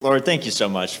Lord, thank you so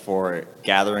much for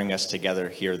gathering us together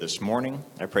here this morning.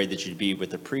 I pray that you'd be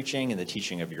with the preaching and the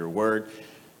teaching of your word.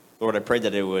 Lord, I pray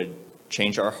that it would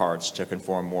change our hearts to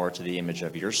conform more to the image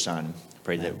of your Son. I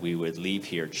pray that we would leave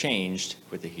here changed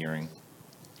with the hearing.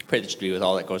 I pray that you'd be with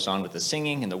all that goes on with the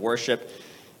singing and the worship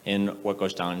and what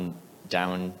goes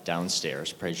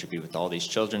downstairs. I pray that you'd be with all these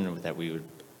children and that we would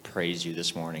praise you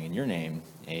this morning. In your name,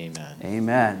 amen.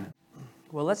 Amen.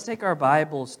 Well, let's take our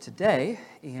Bibles today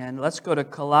and let's go to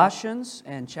Colossians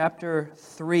and chapter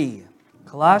 3.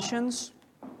 Colossians,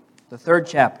 the third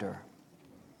chapter.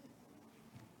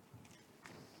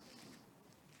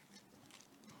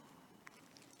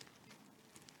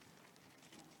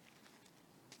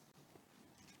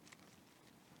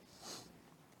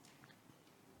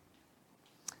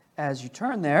 As you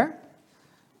turn there,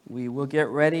 we will get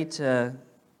ready to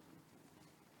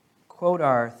quote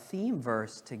our theme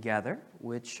verse together,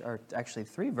 which are actually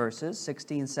three verses,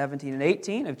 16, 17, and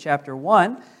 18 of chapter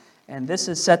 1. And this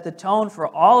has set the tone for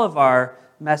all of our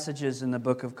messages in the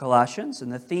book of Colossians.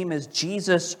 And the theme is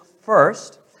Jesus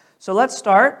first. So let's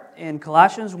start in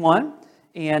Colossians 1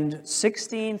 and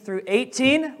 16 through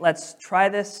 18. Let's try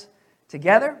this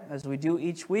together as we do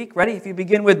each week. Ready? If you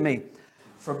begin with me.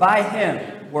 For by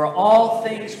him were all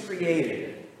things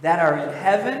created, that are in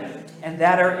heaven and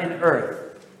that are in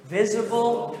earth,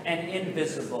 visible and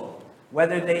invisible,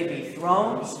 whether they be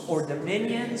thrones or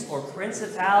dominions or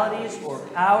principalities or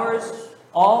powers,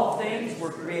 all things were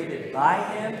created by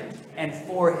him and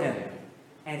for him.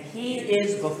 And he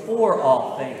is before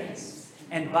all things,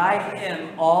 and by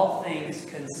him all things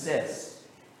consist.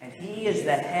 And he is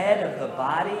the head of the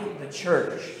body, the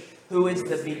church, who is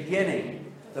the beginning,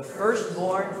 the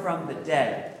firstborn from the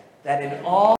dead, that in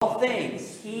all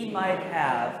things he might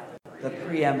have the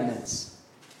preeminence.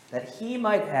 That he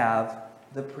might have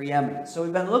the preeminence. So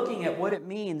we've been looking at what it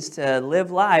means to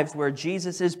live lives where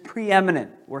Jesus is preeminent,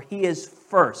 where he is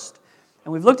first.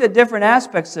 And we've looked at different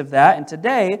aspects of that. And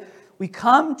today we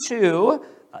come to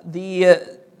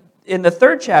in the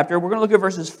third chapter, we're going to look at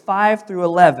verses 5 through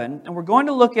 11. And we're going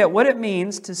to look at what it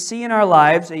means to see in our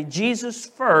lives a Jesus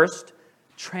first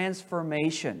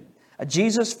transformation. A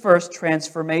Jesus first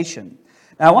transformation.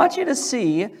 Now I want you to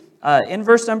see in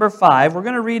verse number 5, we're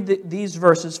going to read these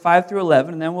verses 5 through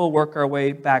 11, and then we'll work our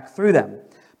way back through them.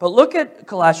 But look at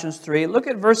Colossians 3, look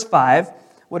at verse 5,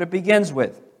 what it begins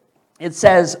with. It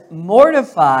says,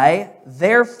 "Mortify,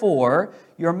 therefore,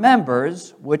 your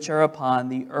members which are upon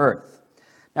the earth."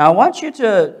 Now, I want you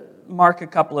to mark a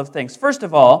couple of things. First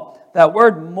of all, that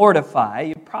word mortify,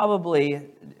 you probably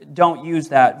don't use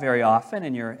that very often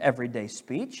in your everyday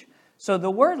speech. So the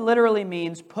word literally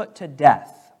means put to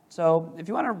death. So if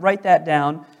you want to write that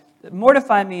down,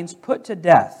 mortify means put to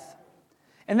death.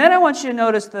 And then I want you to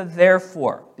notice the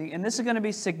therefore. And this is going to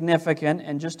be significant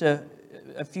in just a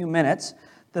few minutes.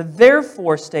 The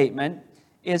therefore statement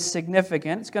is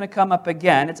significant. It's going to come up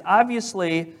again. It's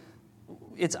obviously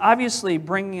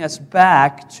bringing us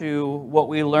back to what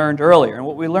we learned earlier. And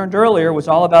what we learned earlier was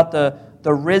all about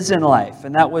the risen life.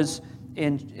 And that was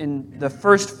in the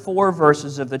first 4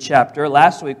 verses of the chapter.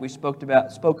 Last week we spoke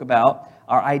about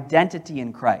our identity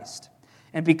in Christ.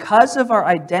 And because of our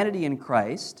identity in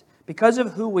Christ, because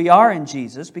of who we are in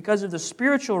Jesus, because of the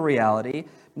spiritual reality,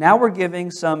 now we're giving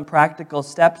some practical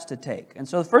steps to take. And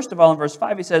so first of all, in verse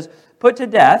 5, he says, "Put to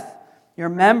death your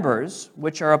members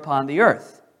which are upon the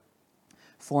earth.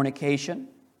 Fornication,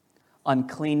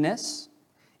 uncleanness,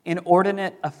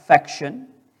 inordinate affection,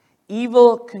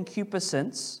 evil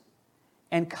concupiscence,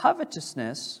 and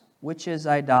covetousness, which is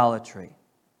idolatry.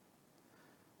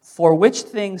 For which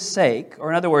things' sake," or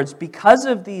in other words, because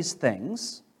of these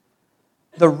things,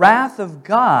 "the wrath of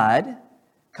God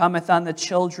cometh on the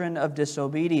children of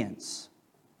disobedience.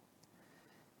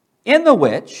 In the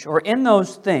which," or in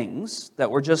those things that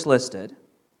were just listed,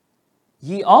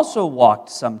 "ye also walked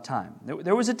sometime."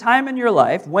 There was a time in your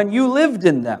life when you lived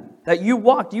in them, that you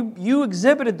walked, you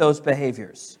exhibited those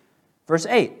behaviors. Verse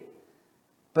 8,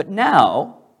 "But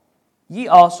now ye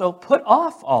also put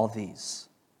off all these: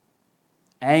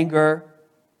 anger,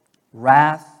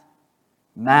 wrath,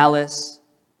 malice,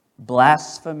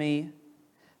 blasphemy,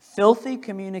 filthy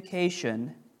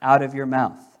communication out of your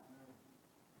mouth."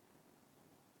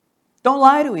 Don't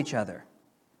lie to each other.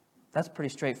 That's pretty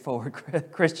straightforward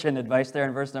Christian advice there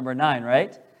in verse number 9,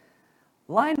 right?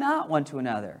 "Lie not one to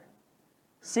another,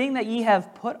 seeing that ye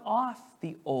have put off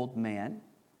the old man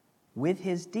with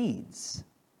his deeds,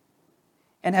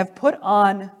 and have put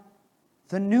on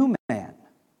the new man,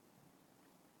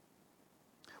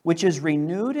 which is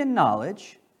renewed in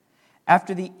knowledge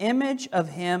after the image of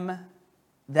him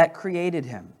that created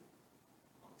him,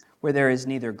 where there is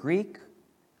neither Greek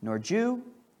nor Jew,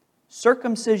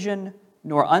 circumcision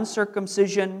nor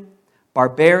uncircumcision,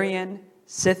 barbarian,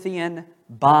 Scythian,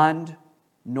 bond,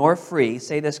 nor free.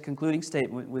 Say this concluding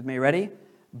statement with me. Ready?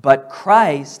 But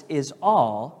Christ is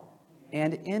all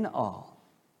and in all.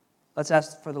 Let's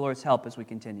ask for the Lord's help as we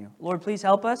continue. Lord, please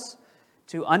help us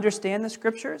to understand the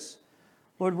Scriptures.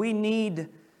 Lord, we need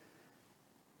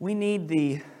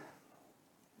the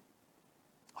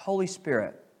Holy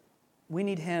Spirit. We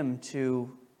need Him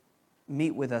to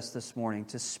meet with us this morning,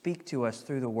 to speak to us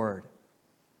through the Word.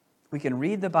 We can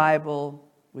read the Bible,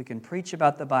 we can preach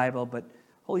about the Bible, but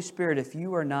Holy Spirit, if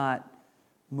you are not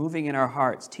moving in our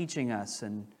hearts, teaching us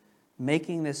and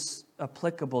making this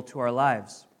applicable to our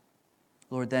lives,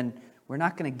 Lord, then we're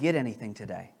not going to get anything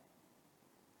today.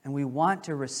 And we want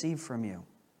to receive from you.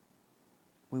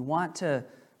 We want to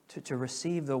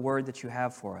receive the word that you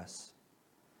have for us.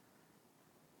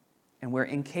 And we're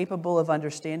incapable of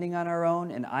understanding on our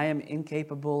own, and I am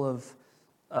incapable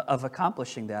of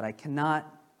accomplishing that.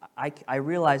 I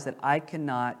realize that I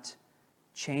cannot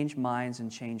change minds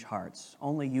and change hearts.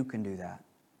 Only you can do that.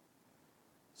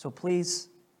 So please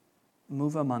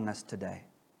move among us today.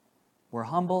 We're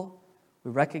humble.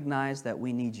 We recognize that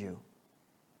we need you.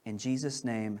 In Jesus'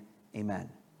 name, amen.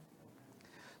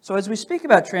 So as we speak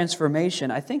about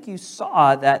transformation, I think you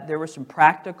saw that there were some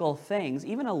practical things,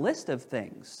 even a list of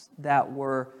things that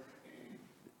were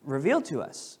revealed to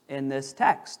us in this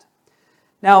text.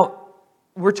 Now,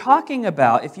 we're talking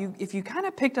about, if you kind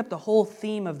of picked up the whole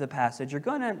theme of the passage,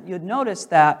 you'd notice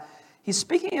that he's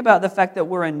speaking about the fact that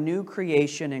we're a new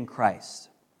creation in Christ.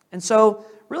 And so,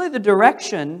 really the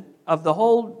direction of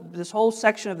this whole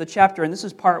section of the chapter, and this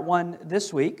is part 1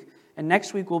 this week, and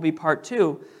next week will be part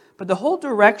 2, but the whole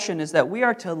direction is that we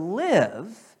are to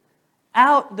live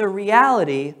out the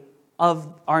reality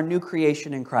of our new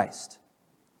creation in Christ.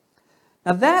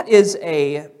 Now that's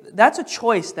a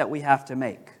choice that we have to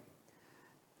make.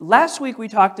 Last week we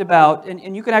talked about,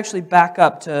 and you can actually back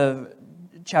up to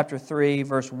chapter 3,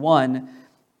 verse 1,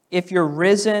 if you're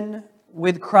risen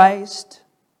with Christ,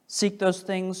 seek those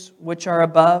things which are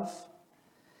above.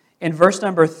 In verse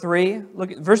number 3,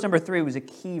 look, verse number 3 was a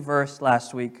key verse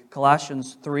last week,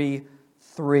 Colossians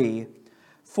 3:3.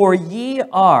 For ye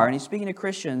are, and he's speaking to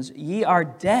Christians, ye are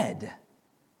dead,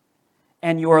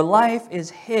 and your life is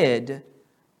hid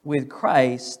with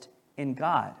Christ in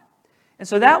God. And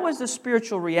so that was the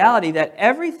spiritual reality, that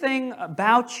everything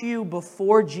about you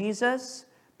before Jesus,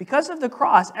 because of the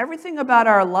cross, everything about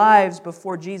our lives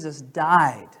before Jesus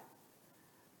died.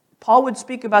 Paul would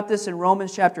speak about this in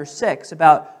Romans chapter 6,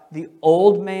 about the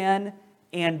old man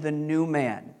and the new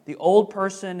man, the old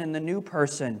person and the new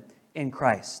person in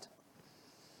Christ.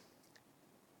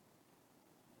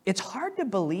 It's hard to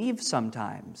believe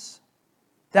sometimes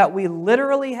that we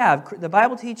literally have, the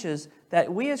Bible teaches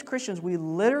that we as Christians, we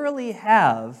literally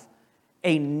have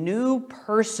a new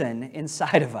person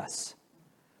inside of us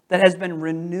that has been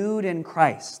renewed in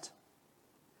Christ.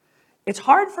 It's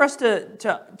hard for us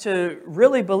to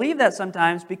really believe that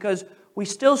sometimes because we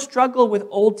still struggle with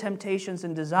old temptations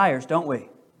and desires, don't we?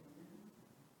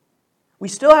 We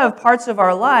still have parts of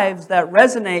our lives that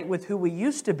resonate with who we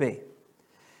used to be.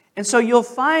 And so you'll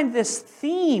find this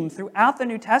theme throughout the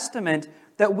New Testament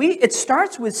that it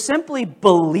starts with simply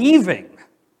believing,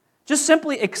 just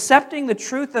simply accepting the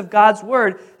truth of God's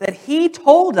Word, that He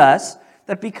told us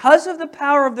that because of the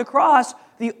power of the cross,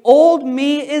 the old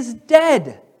me is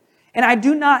dead. And I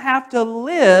do not have to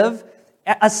live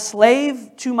a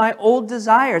slave to my old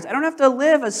desires. I don't have to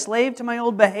live a slave to my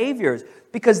old behaviors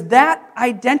because that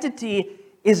identity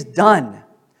is done.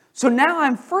 So now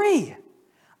I'm free.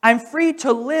 I'm free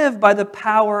to live by the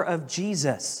power of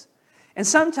Jesus. And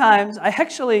sometimes, I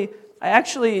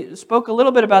actually spoke a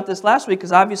little bit about this last week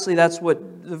because obviously that's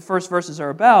what the first verses are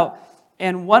about.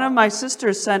 And one of my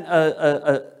sisters sent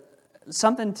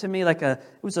something to me it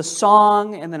was a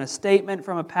song and then a statement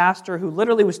from a pastor who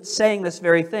literally was saying this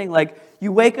very thing. Like,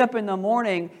 you wake up in the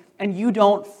morning and you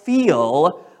don't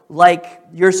feel like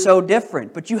you're so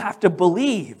different, but you have to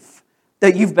believe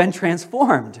that you've been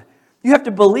transformed. You have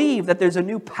to believe that there's a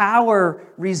new power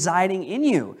residing in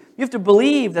you. You have to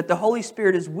believe that the Holy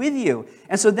Spirit is with you.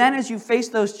 And so then as you face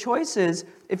those choices,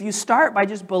 if you start by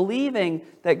just believing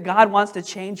that God wants to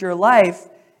change your life,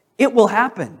 it will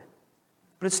happen.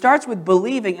 But it starts with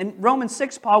believing. In Romans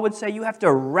 6, Paul would say you have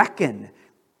to reckon.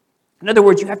 In other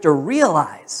words, you have to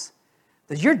realize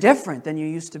that you're different than you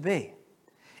used to be.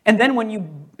 And then when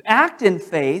you act in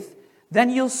faith,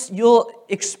 then you'll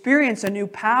experience a new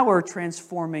power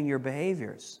transforming your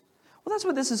behaviors. Well, that's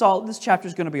what this chapter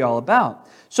is going to be all about.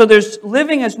 So there's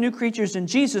living as new creatures in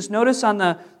Jesus. Notice on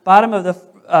the bottom of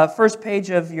first page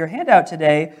of your handout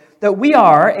today that we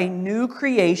are a new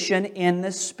creation in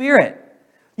the Spirit.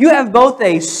 You have both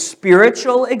a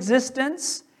spiritual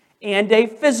existence and a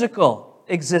physical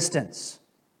existence.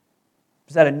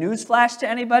 Is that a newsflash to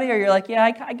anybody? Or you're like, yeah,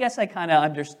 I guess I kind of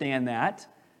understand that.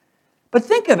 But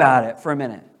think about it for a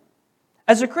minute.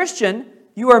 As a Christian,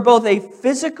 you are both a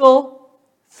physical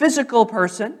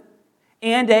person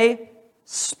and a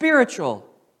spiritual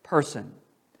person.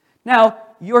 Now,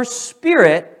 your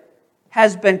spirit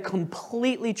has been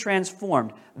completely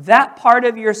transformed. That part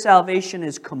of your salvation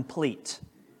is complete.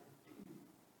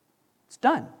 It's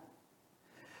done.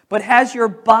 But has your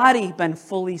body been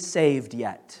fully saved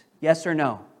yet? Yes or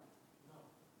no?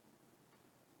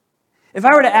 If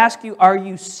I were to ask you, are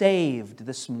you saved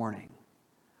this morning?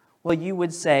 Well, you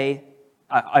would say,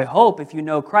 I hope if you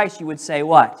know Christ, you would say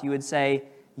what? You would say,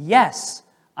 yes,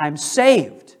 I'm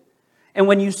saved. And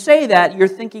when you say that, you're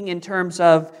thinking in terms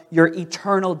of your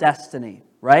eternal destiny,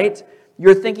 right?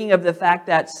 You're thinking of the fact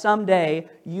that someday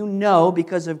you know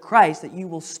because of Christ that you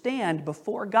will stand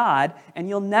before God and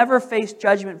you'll never face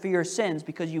judgment for your sins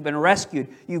because you've been rescued,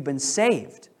 you've been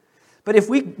saved. But if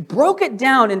we broke it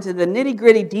down into the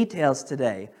nitty-gritty details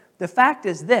today, the fact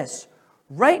is this: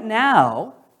 right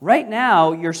now,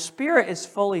 your spirit is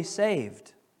fully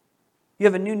saved. You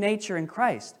have a new nature in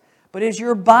Christ. But is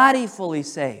your body fully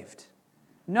saved?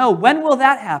 No. When will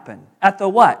that happen? At the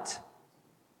what?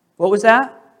 What was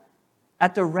that?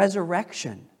 At the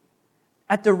resurrection.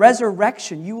 At the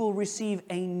resurrection, you will receive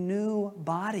a new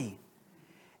body,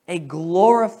 a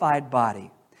glorified body.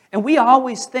 And we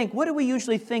always think, what do we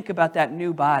usually think about that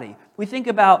new body? We think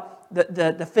about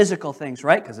the physical things,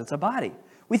 right? Because it's a body.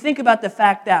 We think about the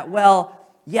fact that, well,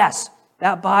 yes,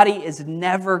 that body is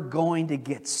never going to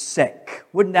get sick.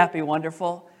 Wouldn't that be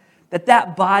wonderful?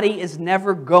 That body is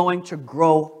never going to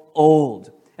grow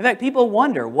old. In fact, people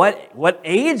wonder, what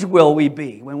age will we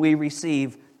be when we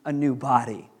receive a new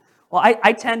body? Well,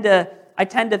 I tend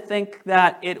to think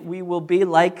that we will be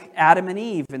like Adam and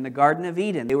Eve in the Garden of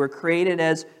Eden. They were created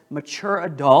as mature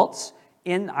adults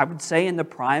I would say, in the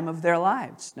prime of their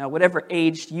lives. Now, whatever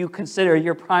age you consider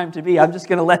your prime to be, I'm just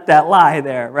going to let that lie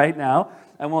there right now.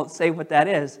 I won't say what that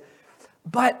is.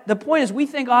 But the point is, we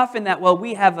think often that, well,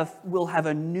 we'll have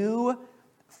a new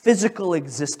physical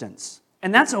existence.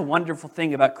 And that's a wonderful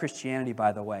thing about Christianity,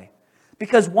 by the way.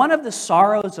 Because one of the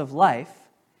sorrows of life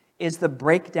is the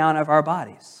breakdown of our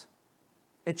bodies.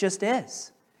 It just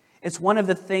is. It's one of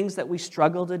the things that we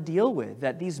struggle to deal with,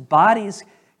 that these bodies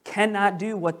cannot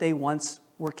do what they once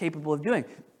were capable of doing.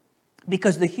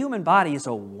 Because the human body is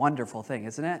a wonderful thing,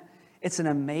 isn't it? It's an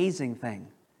amazing thing.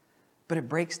 But it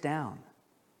breaks down.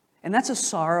 And that's a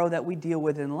sorrow that we deal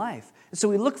with in life. And so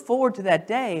we look forward to that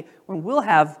day when we'll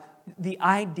have the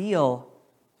ideal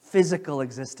physical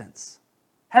existence.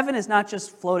 Heaven is not just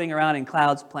floating around in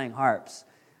clouds playing harps.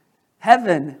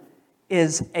 Heaven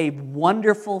is a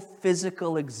wonderful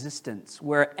physical existence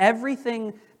where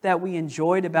everything that we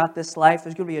enjoyed about this life,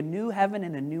 there's going to be a new heaven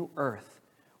and a new earth.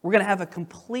 We're going to have a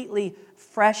completely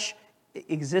fresh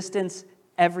existence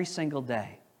every single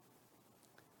day.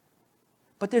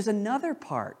 But there's another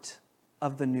part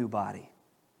of the new body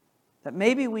that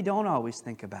maybe we don't always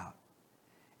think about.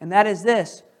 And that is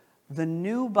this: the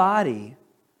new body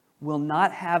will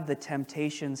not have the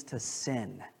temptations to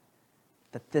sin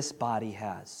that this body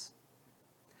has.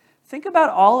 Think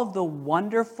about all of the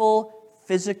wonderful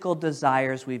physical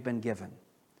desires we've been given.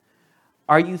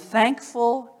 Are you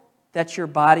thankful that your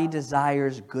body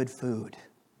desires good food?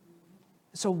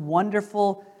 It's a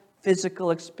wonderful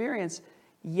physical experience,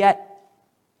 yet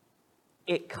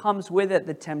it comes with it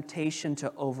the temptation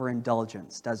to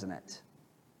overindulgence, doesn't it?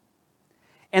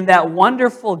 And that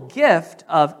wonderful gift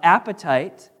of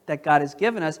appetite that God has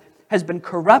given us has been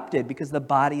corrupted because the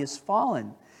body has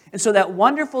fallen. And so that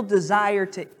wonderful desire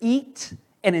to eat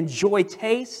and enjoy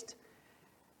taste,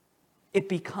 it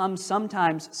becomes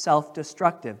sometimes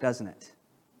self-destructive, doesn't it?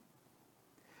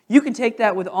 You can take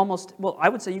that with I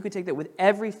would say you could take that with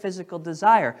every physical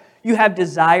desire. You have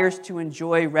desires to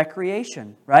enjoy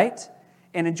recreation, right?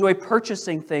 And enjoy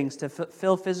purchasing things to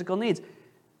fulfill physical needs.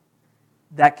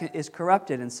 That is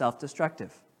corrupted and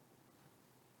self-destructive.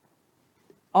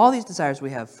 All these desires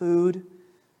we have: food,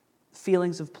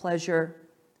 feelings of pleasure,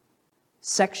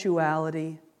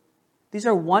 sexuality. These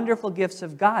are wonderful gifts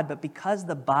of God, but because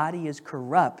the body is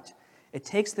corrupt, it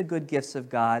takes the good gifts of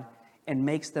God and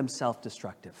makes them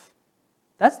self-destructive.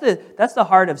 That's the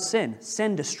heart of sin.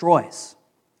 Sin destroys.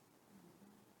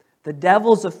 The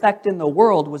devil's effect in the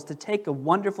world was to take a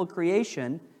wonderful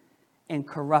creation and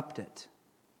corrupt it.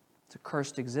 It's a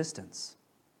cursed existence.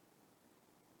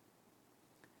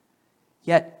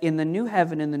 Yet in the new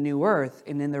heaven and the new earth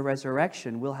and in the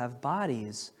resurrection, we'll have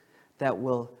bodies that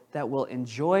will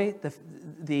enjoy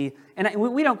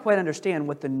we don't quite understand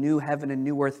what the new heaven and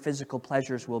new earth physical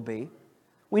pleasures will be.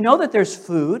 We know that there's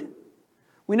food.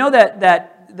 We know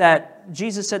that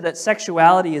Jesus said that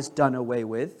sexuality is done away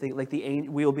with. We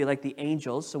will be like the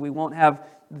angels, so we won't have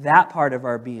that part of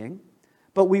our being.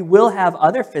 But we will have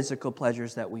other physical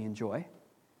pleasures that we enjoy.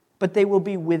 But they will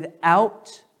be without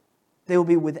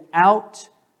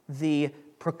the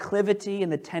proclivity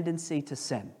and the tendency to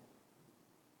sin.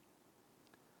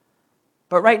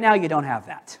 But right now you don't have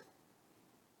that.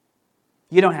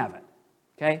 You don't have it.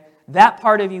 Okay? That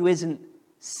part of you isn't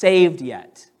saved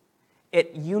yet.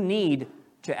 You need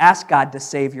to ask God to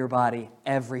save your body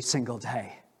every single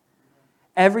day.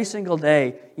 Every single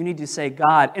day you need to say,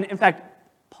 God, and in fact,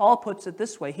 Paul puts it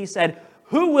this way. He said,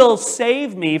 who will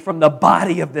save me from the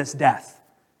body of this death?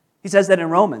 He says that in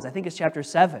Romans, I think it's chapter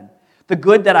 7. The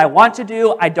good that I want to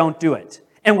do, I don't do it.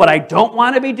 And what I don't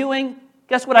want to be doing,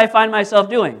 guess what I find myself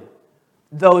doing?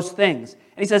 Those things.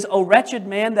 And he says, O wretched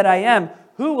man that I am,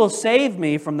 who will save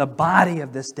me from the body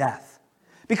of this death?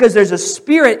 Because there's a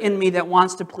spirit in me that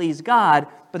wants to please God,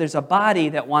 but there's a body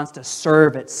that wants to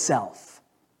serve itself.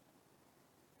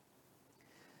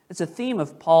 It's a theme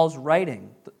of Paul's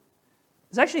writing.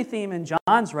 It's actually a theme in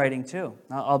John's writing too.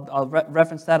 I'll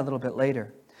reference that a little bit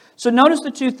later. So notice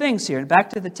the two things here. And back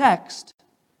to the text.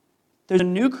 There's a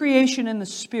new creation in the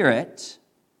Spirit.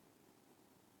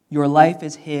 Your life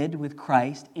is hid with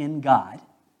Christ in God.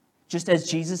 Just as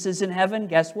Jesus is in heaven,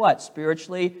 guess what?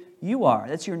 Spiritually, you are.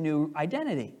 That's your new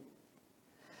identity.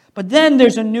 But then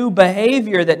there's a new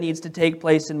behavior that needs to take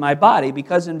place in my body,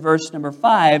 because in verse number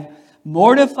 5,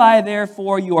 mortify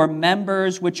therefore your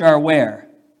members which are where?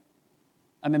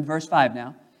 I'm in verse 5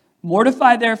 now.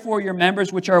 Mortify therefore your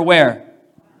members which are where?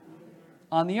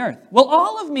 On the earth. Well,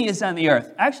 all of me is on the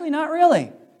earth. Actually, not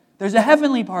really. There's a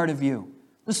heavenly part of you,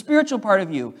 the spiritual part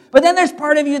of you. But then there's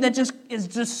part of you that is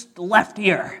just left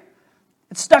here.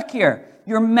 It's stuck here.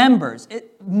 Your members.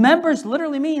 Members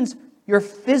literally means your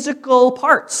physical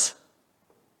parts.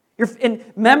 And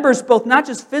members, both not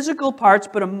just physical parts,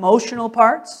 but emotional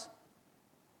parts,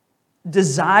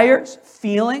 desires,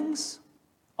 feelings,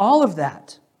 all of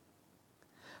that.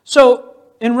 So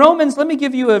in Romans, let me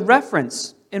give you a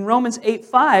reference. In Romans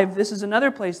 8:5, this is another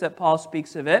place that Paul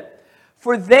speaks of it.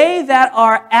 For they that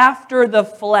are after the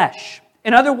flesh.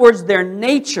 In other words, their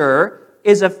nature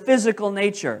is a physical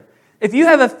nature. If you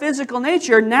have a physical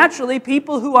nature, naturally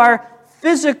people who are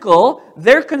physical,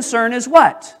 their concern is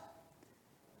what?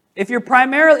 If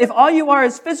all you are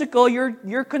is physical,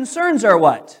 your concerns are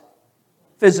what?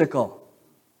 Physical.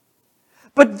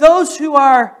 But those who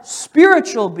are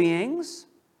spiritual beings,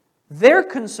 their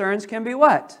concerns can be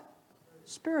what?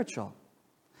 Spiritual.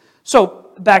 So,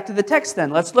 back to the text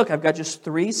then. Let's look. I've got just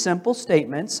 3 simple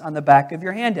statements on the back of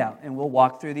your handout, and we'll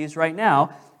walk through these right now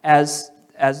as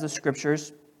the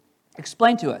Scriptures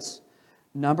explain to us.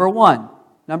 Number one,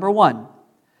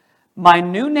 my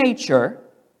new nature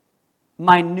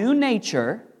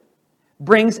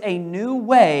brings a new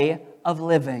way of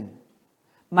living.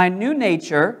 My new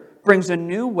nature brings a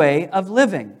new way of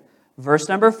living. Verse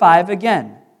number 5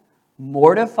 again.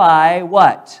 Mortify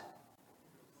what?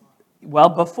 Well,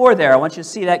 before there, I want you to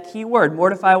see that key word.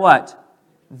 Mortify what?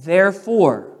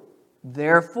 Therefore.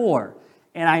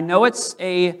 And I know it's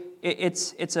a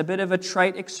bit of a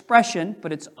trite expression,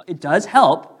 but it does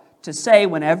help to say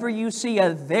whenever you see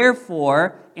a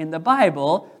therefore in the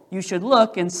Bible, you should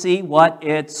look and see what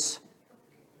it's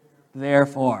there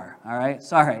for. All right?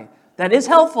 Sorry. That is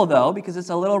helpful, though, because it's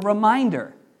a little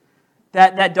reminder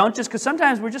that don't just, because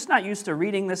sometimes we're just not used to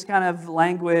reading this kind of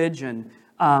language, and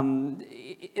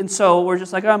so we're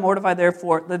just like, oh, mortify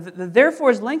therefore. The therefore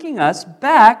is linking us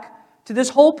back to this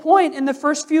whole point in the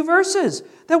first few verses,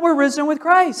 that we're risen with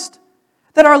Christ,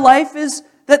 that our life is,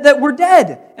 that we're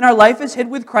dead, and our life is hid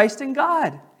with Christ in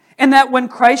God, and that when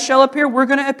Christ shall appear, we're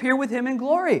going to appear with Him in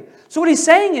glory. So what he's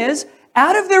saying is,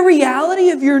 out of the reality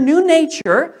of your new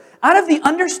nature, out of the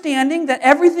understanding that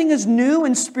everything is new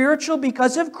and spiritual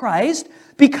because of Christ,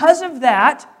 because of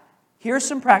that, here's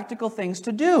some practical things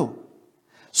to do.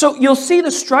 So you'll see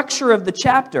the structure of the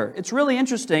chapter. It's really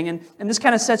interesting, and this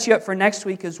kind of sets you up for next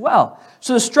week as well.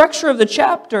 So the structure of the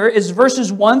chapter is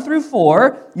verses 1 through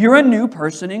 4, you're a new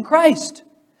person in Christ.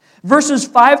 Verses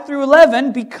 5 through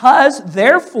 11, because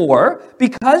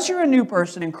you're a new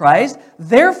person in Christ,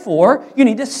 therefore you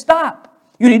need to stop.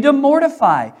 You need to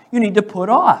mortify. You need to put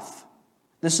off.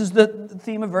 This is the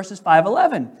theme of verses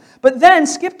 5-11. But then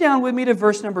skip down with me to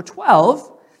verse number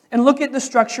 12 and look at the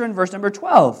structure in verse number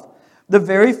 12. The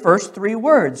very first 3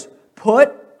 words.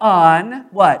 Put on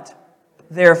what?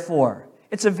 therefore.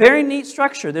 It's a very neat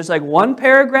structure. There's like one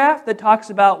paragraph that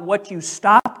talks about what you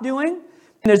stop doing,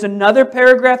 and there's another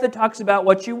paragraph that talks about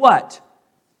what you what?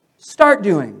 Start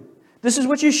doing. This is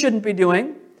what you shouldn't be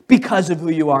doing because of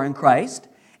who you are in Christ,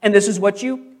 and this is what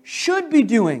you should be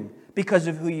doing because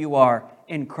of who you are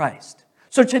in Christ.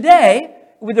 So today,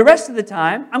 with the rest of the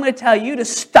time, I'm going to tell you to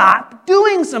stop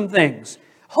doing some things.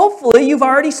 Hopefully, you've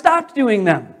already stopped doing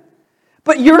them.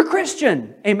 But you're a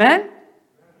Christian. Amen?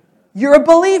 You're a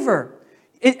believer.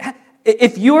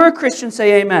 If you're a Christian,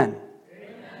 say amen.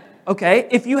 Okay,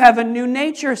 if you have a new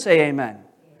nature, say amen.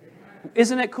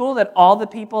 Isn't it cool that all the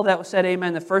people that said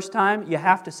amen the first time, you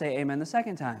have to say amen the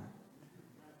second time?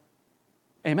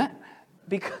 Amen.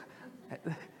 Because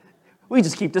we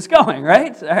just keep this going,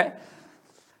 right? All right.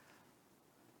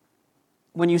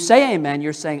 When you say amen,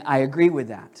 you're saying, I agree with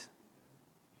that.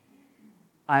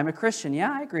 I'm a Christian.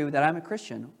 Yeah, I agree with that. I'm a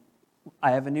Christian.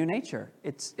 I have a new nature.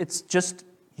 It's just,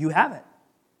 you have it.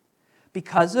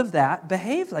 Because of that,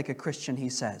 behave like a Christian, he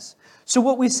says. So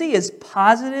what we see is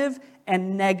positive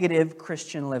and negative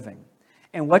Christian living.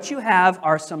 And what you have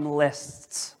are some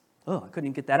lists. Oh, I couldn't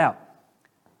even get that out.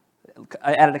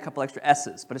 I added a couple extra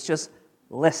S's, but it's just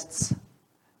lists.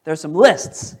 There's some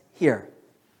lists here.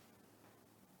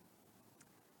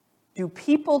 Do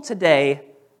people today,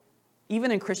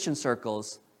 even in Christian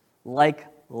circles, like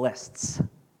lists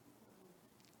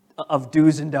of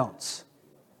do's and don'ts?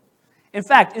 In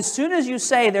fact, as soon as you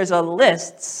say there's a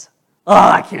lists,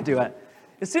 I can't do it.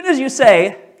 As soon as you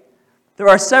say there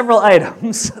are several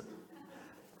items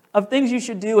of things you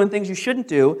should do and things you shouldn't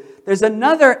do, there's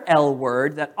another L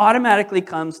word that automatically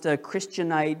comes to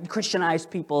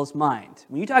Christianized people's mind.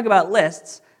 When you talk about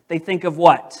lists, they think of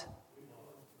what?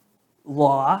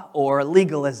 Law or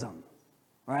legalism,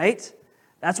 right?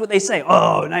 That's what they say.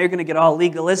 Oh, now you're going to get all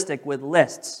legalistic with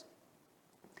lists.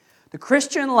 The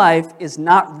Christian life is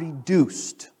not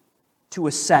reduced to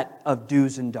a set of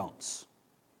do's and don'ts.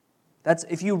 That's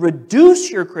if you reduce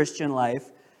your Christian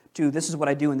life to this is what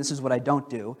I do and this is what I don't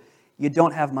do, you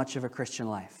don't have much of a Christian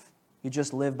life. You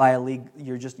just live by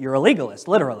you're a legalist,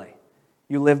 literally.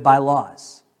 You live by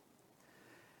laws.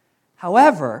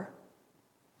 However,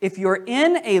 if you're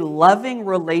in a loving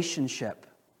relationship,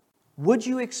 would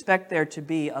you expect there to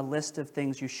be a list of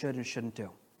things you should and shouldn't do?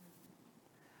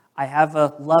 I have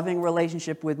a loving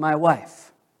relationship with my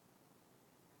wife.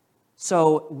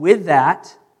 So with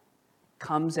that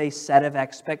comes a set of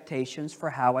expectations for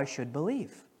how I should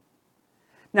believe.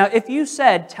 Now, if you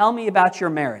said, tell me about your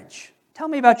marriage. Tell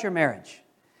me about your marriage.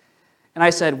 And I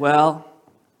said, well,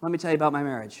 let me tell you about my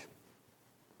marriage.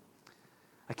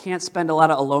 I can't spend a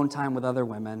lot of alone time with other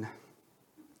women.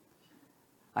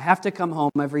 I have to come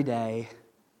home every day.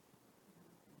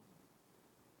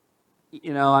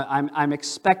 You know, I'm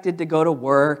expected to go to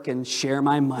work and share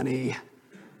my money.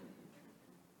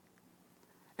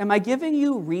 Am I giving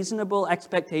you reasonable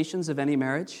expectations of any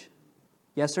marriage?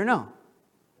 Yes or no?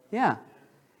 Yeah.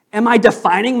 Am I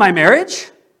defining my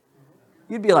marriage?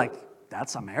 You'd be like,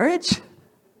 that's a marriage?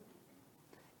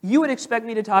 You would expect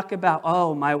me to talk about,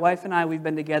 oh, my wife and I, we've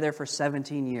been together for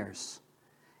 17 years.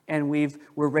 And we're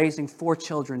raising 4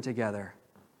 children together.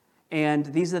 And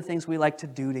these are the things we like to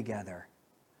do together.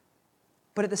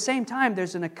 But at the same time,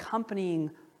 there's an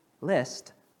accompanying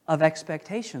list of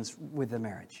expectations with the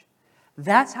marriage.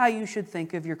 That's how you should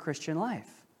think of your Christian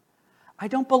life. I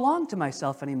don't belong to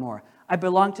myself anymore. I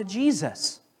belong to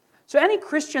Jesus. So any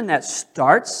Christian that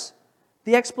starts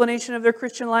the explanation of their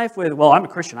Christian life with, well, I'm a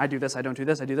Christian. I do this, I don't do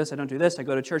this, I do this, I don't do this. I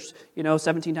go to church,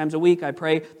 17 times a week. I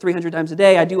pray 300 times a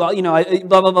day. I do all,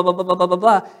 blah, blah, blah, blah, blah, blah, blah,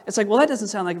 blah. It's like, well, that doesn't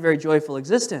sound like a very joyful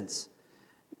existence.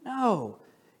 No,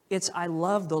 it's I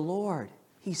love the Lord.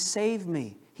 He saved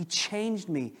me. He changed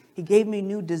me. He gave me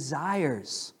new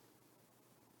desires.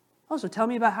 Oh, so tell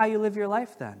me about how you live your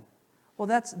life then. Well,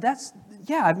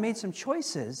 yeah, I've made some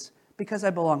choices because I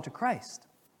belong to Christ.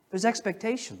 There's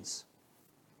expectations.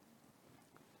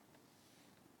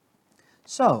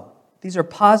 So, these are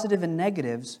positive and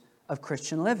negatives of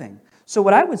Christian living. So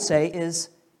what I would say is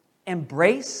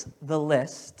embrace the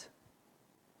list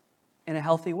in a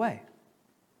healthy way.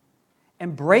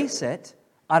 Embrace it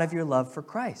out of your love for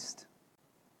Christ.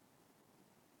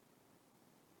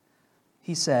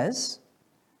 He says,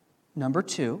 number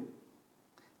 2,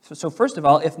 so first of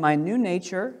all, if my new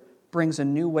nature brings a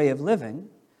new way of living,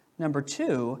 number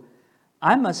 2,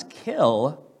 I must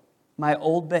kill my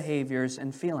old behaviors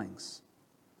and feelings.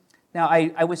 Now,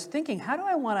 I was thinking, how do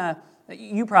I want to,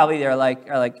 you probably are like,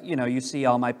 you see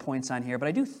all my points on here, but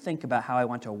I do think about how I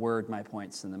want to word my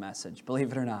points in the message,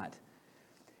 believe it or not.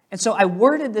 And so I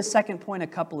worded this second point a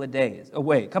couple of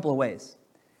ways.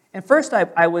 And first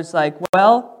I was like,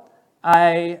 well,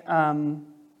 My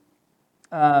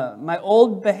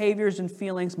old behaviors and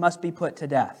feelings must be put to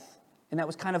death. And that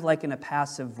was kind of like in a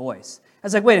passive voice. I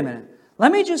was like, wait a minute.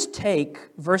 Let me just take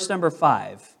verse number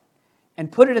 5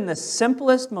 and put it in the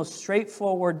simplest, most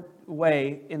straightforward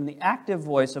way in the active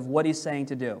voice of what he's saying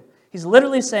to do. He's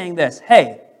literally saying this: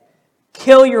 hey,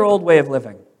 kill your old way of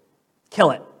living.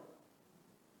 Kill it.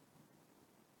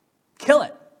 Kill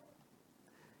it.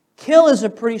 Kill is a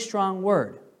pretty strong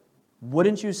word,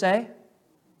 wouldn't you say?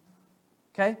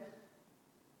 Okay?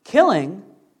 Killing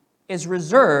is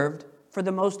reserved for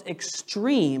the most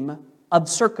extreme of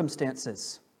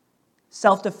circumstances.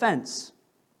 Self-defense,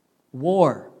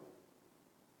 war,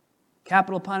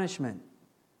 capital punishment.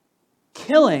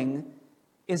 Killing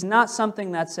is not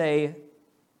something that's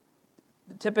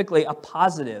typically a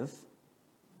positive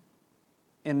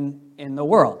in the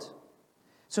world.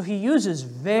 So he uses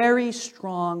very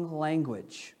strong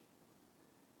language.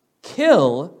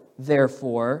 Kill,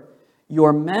 therefore,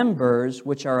 your members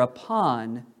which are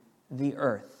upon the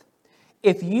earth.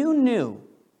 If you knew,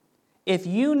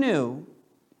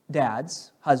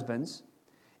 dads, husbands,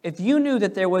 if you knew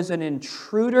that there was an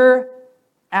intruder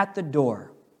at the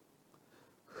door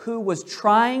who was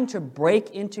trying to break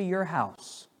into your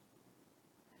house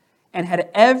and had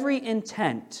every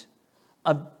intent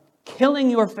of killing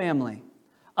your family,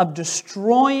 of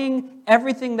destroying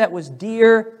everything that was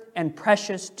dear and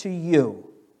precious to you,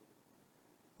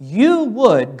 you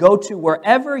would go to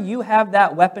wherever you have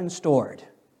that weapon stored.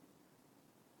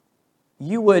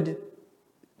 You would,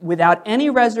 without any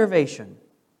reservation,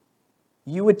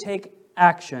 you would take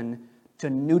action to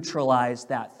neutralize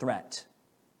that threat.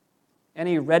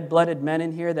 Any red-blooded men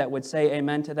in here that would say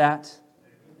amen to that?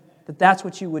 That that's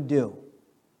what you would do.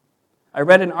 I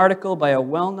read an article by a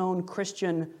well-known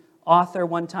Christian author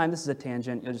one time. This is a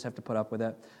tangent. You'll just have to put up with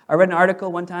it. I read an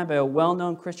article one time by a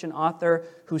well-known Christian author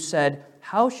who said,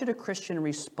 how should a Christian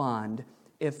respond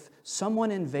if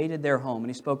someone invaded their home? And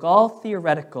he spoke all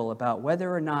theoretical about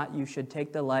whether or not you should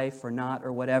take the life or not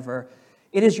or whatever.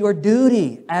 It is your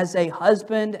duty as a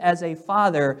husband, as a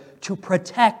father, to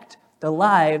protect the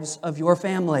lives of your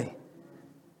family.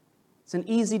 It's an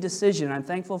easy decision. I'm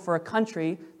thankful for a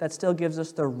country that still gives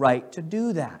us the right to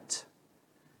do that.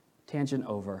 Tangent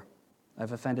over.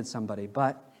 I've offended somebody,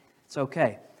 but it's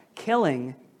okay.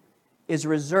 Killing is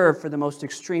reserved for the most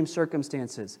extreme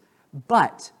circumstances.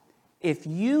 But if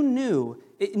you knew,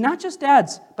 not just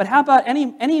dads, but how about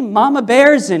any mama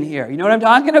bears in here? You know what I'm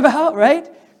talking about, right?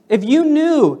 If you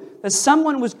knew that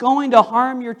someone was going to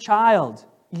harm your child,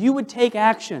 you would take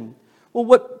action. Well,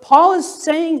 what Paul is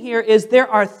saying here is there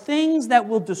are things that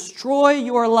will destroy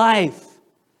your life.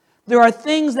 There are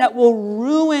things that will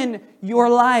ruin your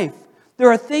life. There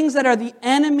are things that are the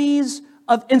enemies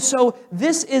of, and so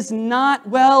this is not,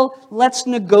 well, let's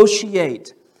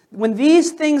negotiate. When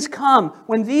these things come,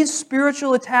 when these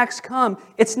spiritual attacks come,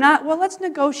 it's not, well, let's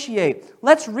negotiate.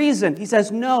 Let's reason. He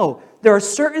says, no. There are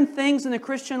certain things in the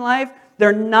Christian life,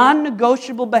 they're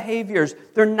non-negotiable behaviors.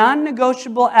 They're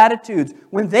non-negotiable attitudes.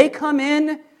 When they come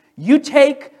in, you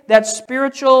take that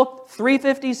spiritual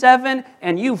 357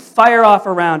 and you fire off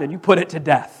around and you put it to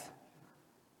death.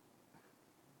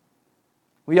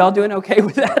 We all doing okay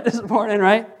with that this morning,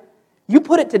 right? You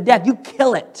put it to death. You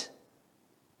kill it.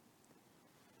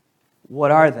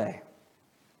 What are they?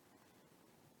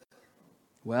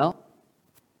 Well,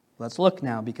 let's look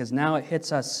now, because now it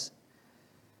hits us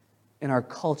in our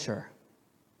culture.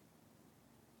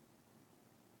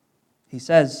 He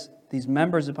says, these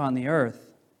members upon the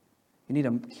earth, you need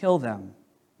to kill them.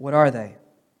 What are they?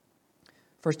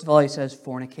 First of all, he says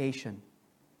fornication.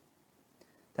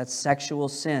 That's sexual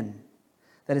sin.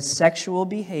 That is sexual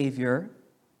behavior.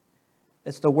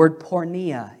 It's the word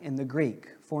porneia in the Greek.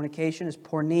 Fornication is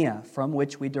porneia, from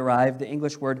which we derive the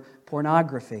English word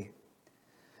pornography.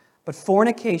 But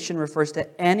fornication refers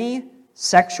to any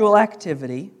sexual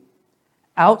activity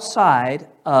outside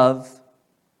of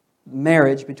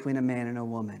marriage between a man and a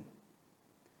woman.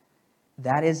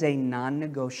 That is a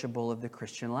non-negotiable of the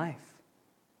Christian life.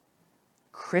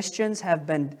 Christians have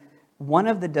been one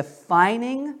of the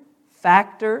defining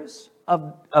factors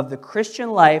of the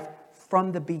Christian life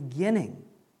from the beginning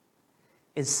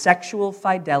is sexual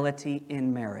fidelity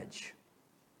in marriage.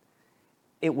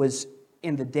 It was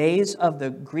in the days of the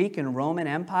Greek and Roman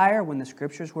Empire when the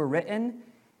scriptures were written,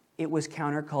 it was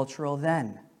countercultural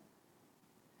then.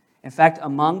 In fact,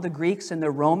 among the Greeks and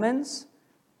the Romans,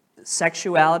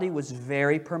 sexuality was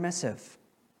very permissive.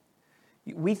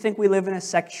 We think we live in a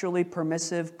sexually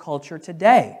permissive culture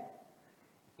today.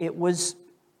 It was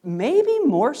maybe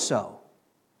more so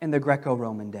in the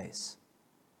Greco-Roman days.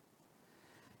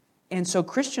 And so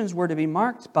Christians were to be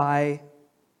marked by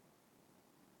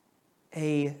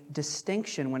a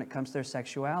distinction when it comes to their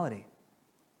sexuality.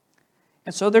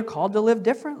 And so they're called to live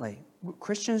differently.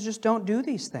 Christians just don't do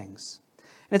these things.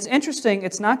 And it's interesting,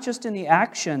 it's not just in the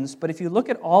actions, but if you look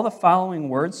at all the following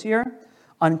words here,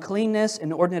 uncleanness,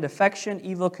 inordinate affection,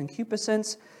 evil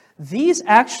concupiscence, these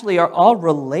actually are all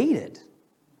related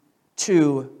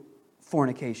to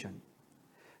fornication.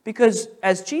 Because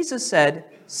as Jesus said,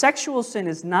 sexual sin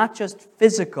is not just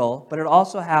physical, but it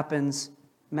also happens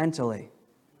mentally,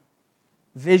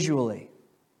 visually,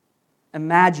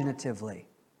 imaginatively.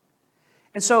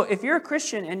 And so if you're a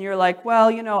Christian and you're like, well,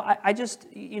 I just,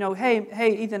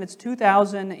 hey, Ethan, it's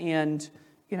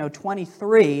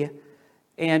 2023,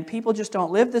 and people just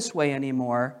don't live this way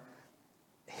anymore.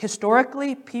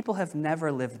 Historically, people have never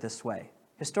lived this way.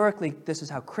 Historically, this is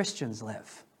how Christians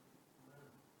live.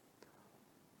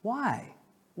 Why?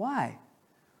 Why?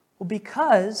 Well,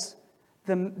 because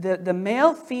the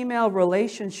male-female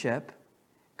relationship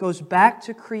goes back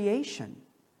to creation,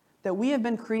 that we have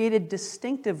been created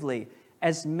distinctively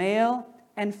as male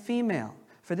and female.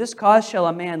 For this cause shall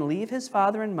a man leave his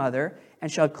father and mother,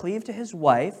 and shall cleave to his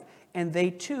wife, and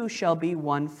they two shall be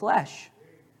one flesh.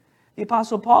 The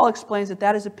Apostle Paul explains that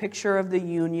that is a picture of the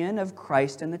union of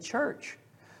Christ and the church.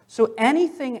 So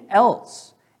anything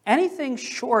else, anything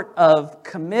short of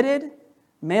committed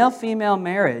male-female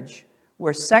marriage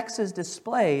where sex is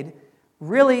displayed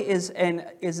really is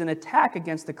an attack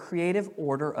against the creative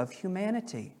order of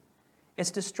humanity. It's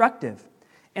destructive.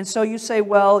 And so you say,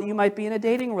 well, you might be in a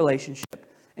dating relationship.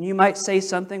 And you might say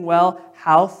something, well,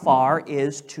 how far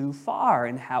is too far?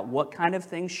 And what kind of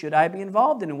things should I be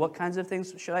involved in? And what kinds of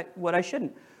things what I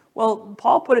shouldn't? Well,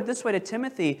 Paul put it this way to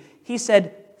Timothy. He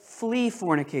said, flee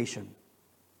fornication.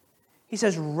 He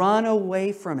says, run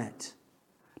away from it.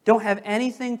 Don't have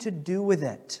anything to do with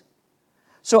it.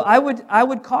 So I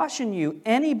would caution you,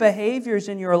 any behaviors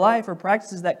in your life or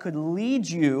practices that could lead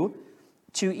you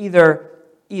to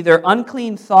either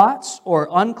unclean thoughts or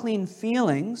unclean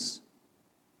feelings,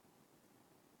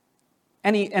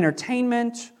 any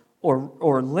entertainment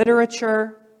or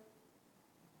literature,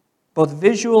 both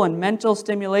visual and mental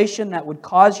stimulation that would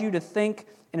cause you to think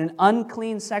in an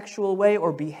unclean sexual way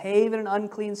or behave in an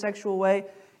unclean sexual way,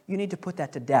 you need to put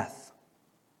that to death.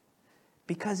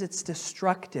 Because it's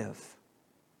destructive.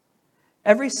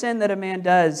 Every sin that a man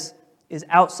does is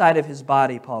outside of his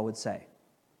body, Paul would say.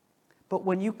 But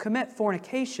when you commit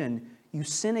fornication, you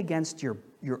sin against your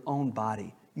own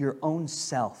body, your own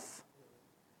self.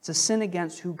 It's a sin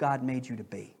against who God made you to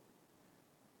be.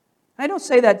 And I don't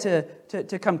say that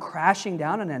to come crashing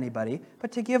down on anybody,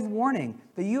 but to give warning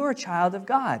that you are a child of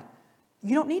God.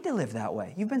 You don't need to live that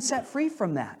way. You've been set free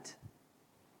from that.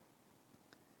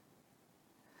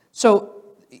 So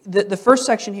the first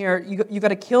section here, you've got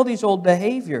to kill these old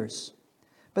behaviors.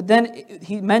 But then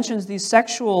he mentions these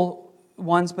sexual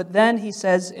ones, but then he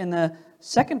says in the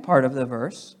second part of the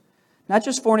verse, not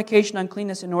just fornication,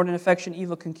 uncleanness, inordinate affection,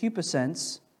 evil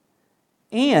concupiscence,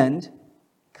 and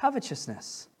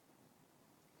covetousness.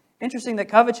 Interesting that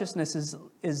covetousness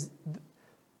is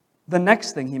the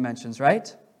next thing he mentions,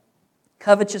 right?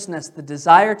 Covetousness, the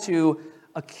desire to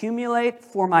accumulate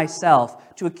for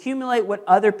myself, to accumulate what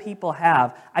other people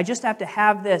have. I just have to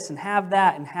have this and have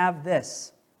that and have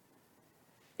this.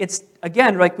 It's,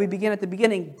 again, like we begin at the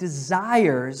beginning,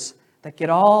 desires that get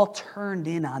all turned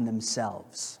in on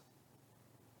themselves.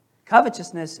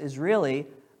 Covetousness is really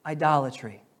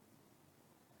idolatry.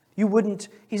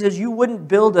 He says, you wouldn't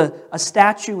build a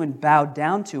statue and bow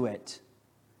down to it.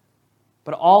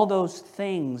 But all those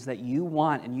things that you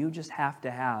want and you just have to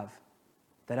have,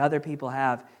 that other people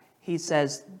have, he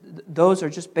says, those are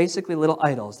just basically little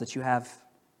idols that you have,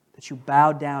 that you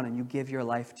bow down and you give your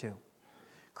life to.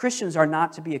 Christians are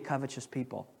not to be a covetous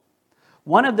people.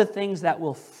 One of the things that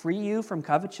will free you from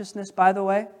covetousness, by the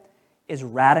way, is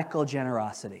radical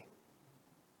generosity.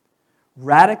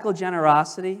 Radical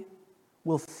generosity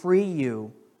will free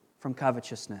you from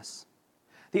covetousness.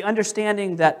 The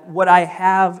understanding that what I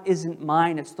have isn't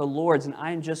mine, it's the Lord's, and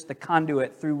I'm just the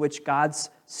conduit through which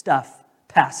God's stuff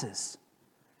passes.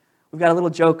 We've got a little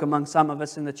joke among some of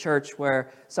us in the church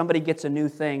where somebody gets a new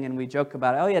thing and we joke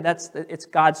about it. Oh yeah, it's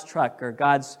God's truck, or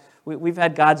we've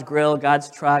had God's grill, God's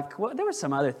truck. Well, there were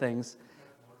some other things.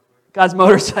 God's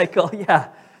motorcycle, yeah,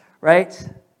 right?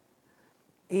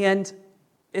 And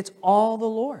it's all the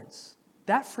Lord's.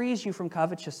 That frees you from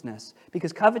covetousness,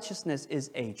 because covetousness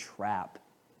is a trap.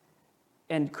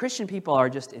 And Christian people are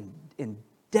just in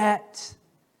debt.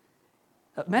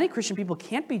 Many Christian people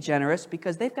can't be generous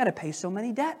because they've got to pay so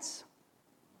many debts.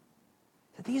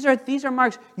 These are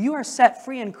marks. You are set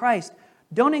free in Christ.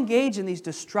 Don't engage in these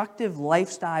destructive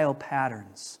lifestyle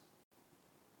patterns.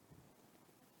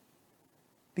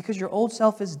 Because your old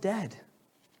self is dead.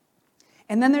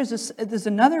 And then there's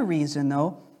another reason,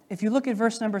 though. If you look at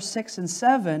verse number 6 and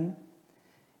 7,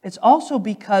 it's also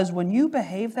because when you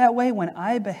behave that way, when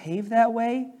I behave that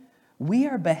way, we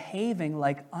are behaving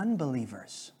like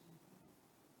unbelievers.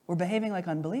 We're behaving like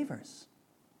unbelievers.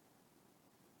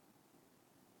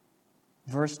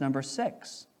 Verse number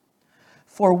 6.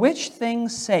 For which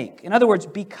things' sake, in other words,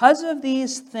 because of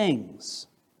these things,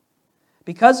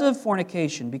 because of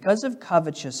fornication, because of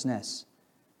covetousness,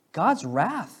 God's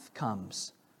wrath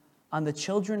comes on the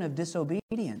children of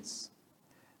disobedience.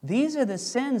 These are the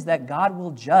sins that God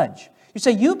will judge. You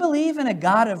say, you believe in a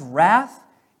God of wrath?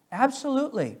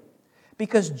 Absolutely.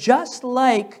 Because just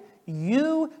like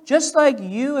you,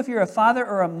 if you're a father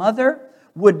or a mother,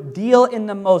 would deal in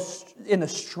the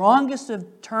strongest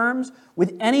of terms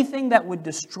with anything that would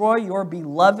destroy your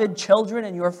beloved children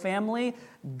and your family,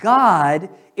 God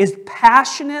is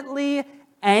passionately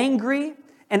angry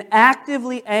and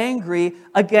actively angry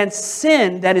against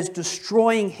sin that is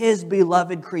destroying His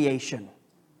beloved creation.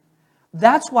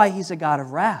 That's why He's a God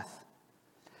of wrath.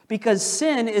 Because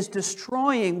sin is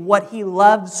destroying what He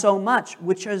loves so much,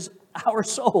 which is our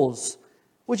souls,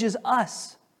 which is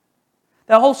us.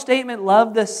 That whole statement,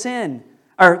 love the sinner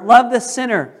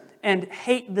and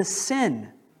hate the sin.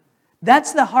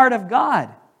 That's the heart of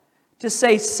God. To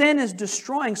say sin is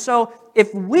destroying. So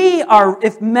if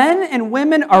men and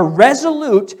women are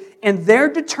resolute in their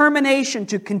determination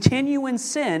to continue in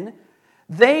sin,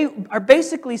 they are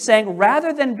basically saying,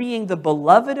 rather than being the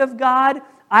beloved of God,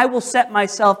 I will set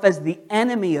myself as the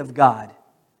enemy of God.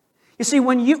 You see,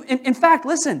 in fact,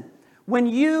 listen, let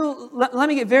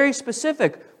me get very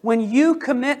specific. When you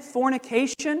commit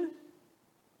fornication,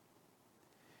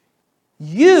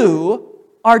 you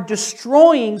are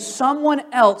destroying someone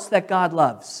else that God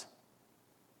loves.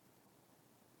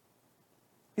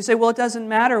 You say, well, it doesn't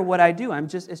matter what I do.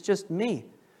 It's just me.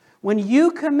 When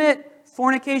you commit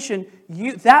fornication,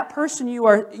 that person you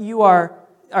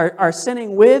are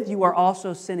sinning with, you are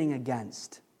also sinning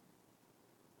against.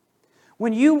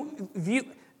 When you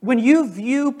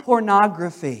view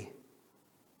pornography,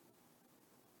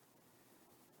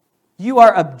 you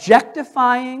are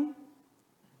objectifying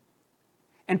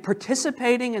and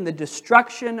participating in the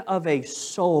destruction of a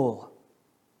soul,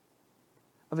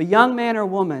 of a young man or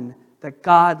woman that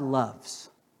God loves.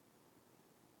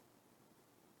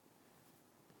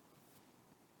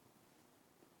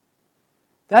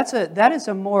 That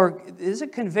is a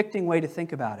convicting way to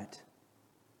think about it.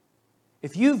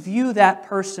 If you view that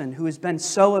person who has been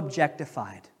so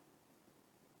objectified,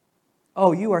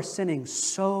 oh, you are sinning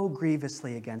so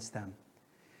grievously against them.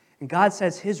 And God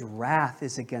says His wrath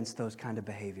is against those kind of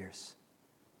behaviors.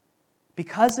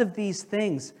 Because of these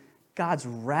things, God's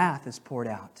wrath is poured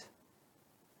out.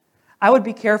 I would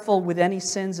be careful with any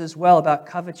sins as well about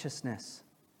covetousness.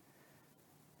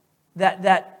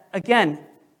 That again,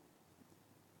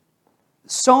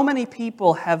 so many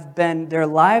people their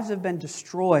lives have been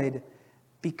destroyed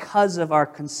because of our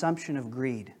consumption of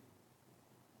greed.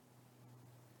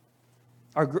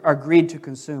 Our greed to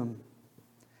consume.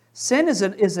 Sin is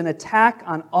an attack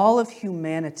on all of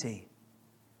humanity.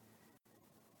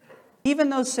 Even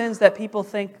those sins that people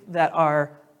think that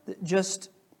are just,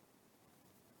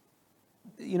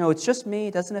 it's just me,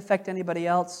 it doesn't affect anybody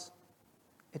else.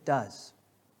 It does.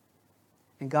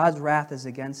 And God's wrath is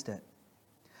against it.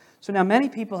 So now many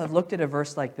people have looked at a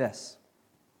verse like this.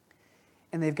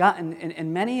 And they've gotten,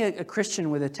 and many a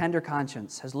Christian with a tender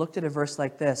conscience has looked at a verse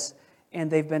like this, and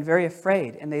they've been very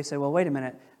afraid. And they say, well, wait a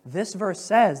minute. This verse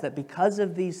says that because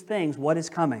of these things, what is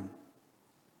coming?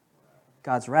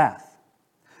 God's wrath.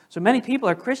 So many people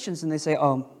are Christians and they say,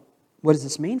 oh, what does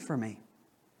this mean for me?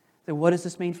 Then what does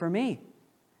this mean for me?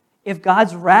 If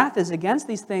God's wrath is against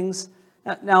these things,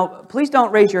 now please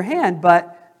don't raise your hand, but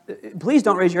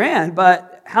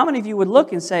how many of you would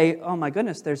look and say, oh my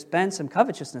goodness, there's been some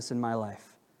covetousness in my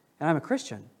life, and I'm a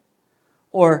Christian?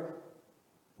 Or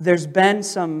there's been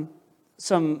some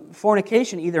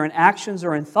fornication, either in actions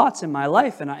or in thoughts in my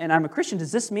life, and I'm a Christian.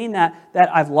 Does this mean that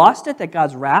I've lost it, that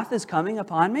God's wrath is coming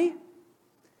upon me?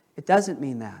 It doesn't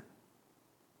mean that.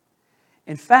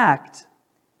 In fact,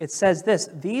 it says this,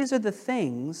 these are the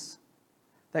things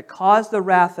that cause the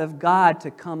wrath of God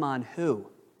to come on who?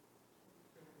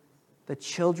 The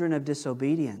children of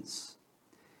disobedience.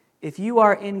 If you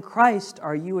are in Christ,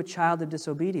 are you a child of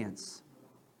disobedience?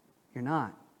 You're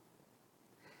not.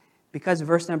 Because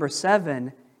verse number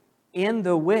 7, in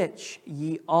the which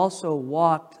ye also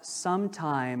walked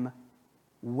sometime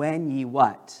when ye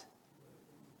what?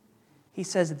 He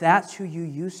says that's who you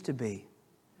used to be.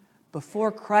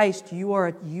 Before Christ, you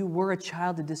were a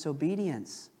child of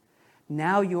disobedience.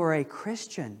 Now you're a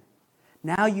Christian.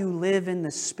 Now you live in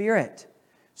the Spirit.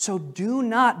 So do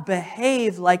not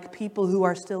behave like people who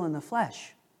are still in the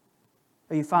flesh.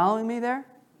 Are you following me there?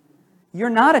 You're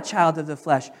not a child of the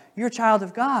flesh. You're a child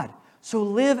of God. So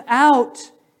live out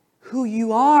who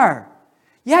you are.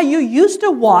 Yeah, you used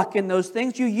to walk in those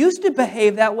things. You used to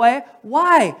behave that way.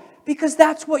 Why? Because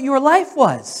that's what your life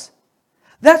was.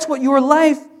 That's what your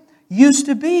life used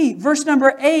to be. Verse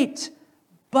number 8.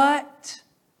 But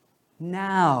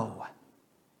now.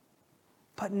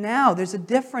 But now. There's a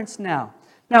difference now.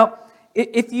 Now,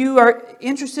 if you are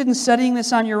interested in studying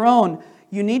this on your own,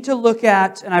 you need to look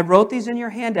at, and I wrote these in your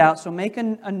handout, so make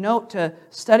a note to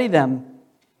study them.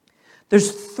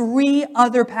 There's 3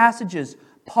 other passages.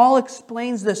 Paul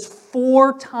explains this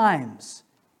 4 times.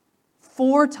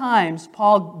 4 times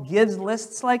Paul gives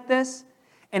lists like this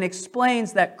and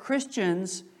explains that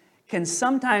Christians can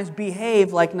sometimes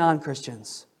behave like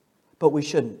non-Christians, but we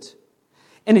shouldn't.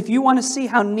 And if you want to see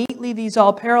how neatly these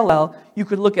all parallel, you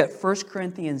could look at 1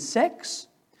 Corinthians 6,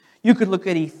 you could look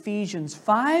at Ephesians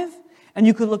 5, and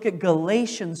you could look at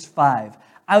Galatians 5.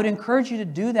 I would encourage you to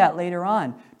do that later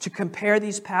on, to compare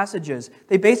these passages.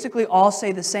 They basically all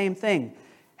say the same thing.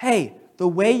 Hey, the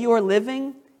way you're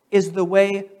living is the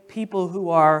way people who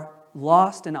are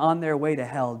lost and on their way to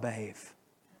hell behave.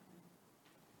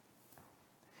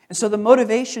 And so the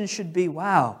motivation should be,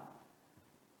 wow,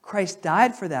 Christ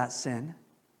died for that sin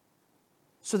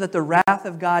so that the wrath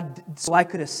of God, so I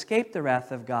could escape the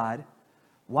wrath of God.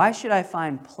 Why should I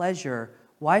find pleasure?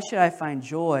 Why should I find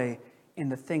joy in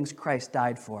the things Christ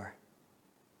died for?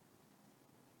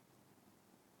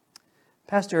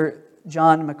 Pastor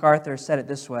John MacArthur said it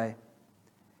this way.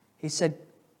 He said,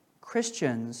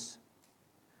 Christians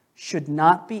should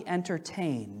not be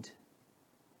entertained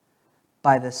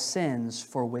by the sins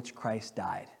for which Christ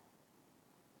died.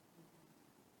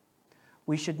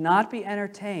 We should not be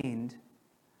entertained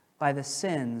by the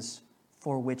sins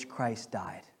for which Christ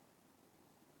died.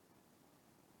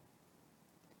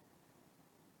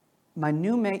 My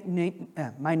new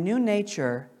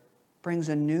nature brings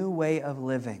a new way of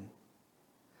living.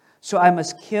 So I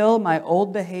must kill my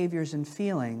old behaviors and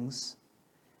feelings.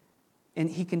 And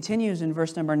he continues in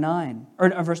verse number 9, or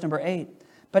verse number 8.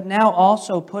 But now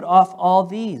also put off all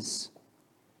these.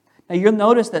 Now you'll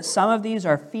notice that some of these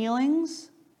are feelings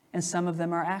and some of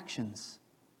them are actions.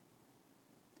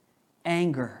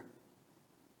 Anger,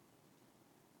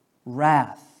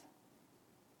 wrath,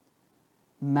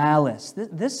 malice.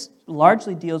 This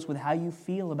largely deals with how you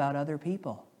feel about other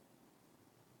people.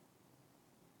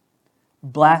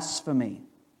 Blasphemy,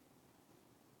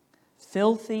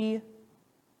 filthy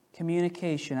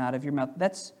communication out of your mouth.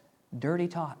 That's dirty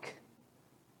talk.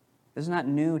 This is not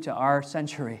new to our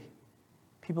century.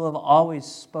 People have always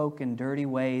spoken dirty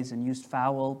ways and used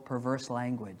foul, perverse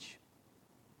language.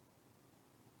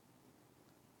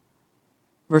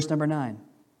 Verse number 9.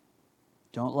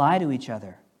 Don't lie to each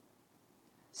other,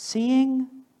 seeing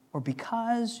or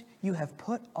because you have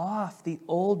put off the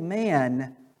old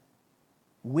man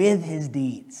with his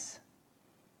deeds.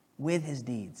 With his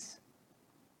deeds.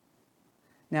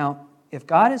 Now, if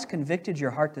God has convicted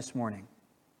your heart this morning,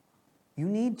 you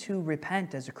need to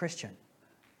repent as a Christian.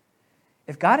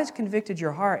 If God has convicted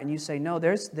your heart and you say, no,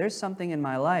 there's something in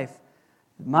my life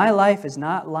is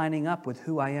not lining up with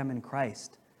who I am in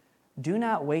Christ, do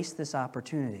not waste this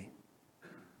opportunity.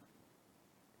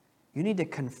 You need to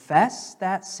confess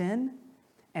that sin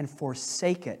and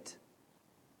forsake it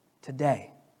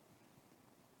today.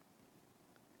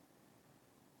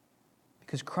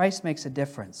 Because Christ makes a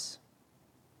difference.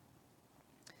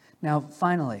 Now,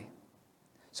 finally,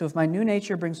 so if my new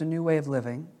nature brings a new way of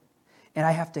living, and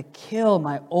I have to kill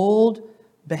my old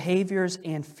behaviors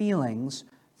and feelings,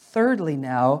 thirdly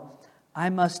now, I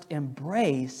must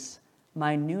embrace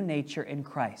my new nature in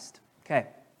Christ. Okay,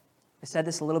 I said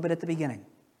this a little bit at the beginning.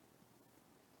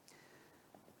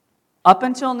 Up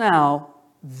until now,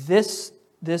 this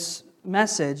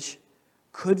message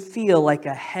could feel like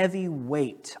a heavy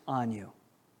weight on you.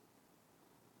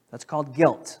 That's called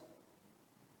guilt.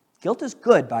 Guilt is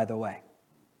good, by the way.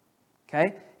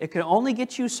 Okay? It can only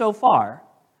get you so far,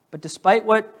 but despite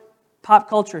what pop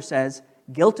culture says,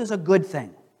 guilt is a good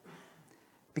thing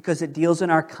because it deals in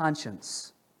our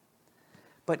conscience.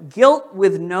 But guilt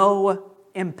with no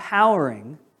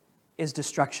empowering is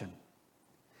destruction.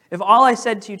 If all I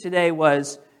said to you today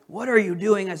was, what are you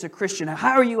doing as a Christian?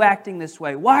 How are you acting this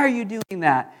way? Why are you doing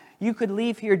that? You could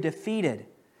leave here defeated.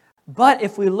 But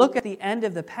if we look at the end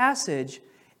of the passage,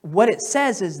 what it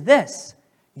says is this: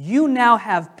 you now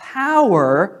have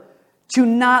power to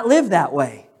not live that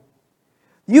way.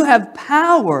 You have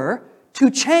power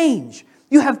to change.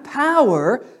 You have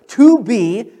power to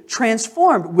be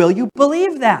transformed. Will you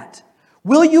believe that?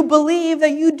 Will you believe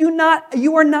that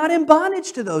you are not in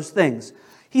bondage to those things?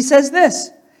 He says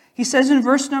this. He says in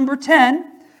verse number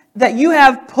 10 that you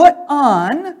have put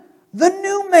on the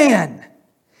new man.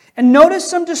 And notice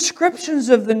some descriptions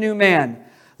of the new man.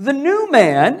 The new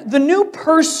man, the new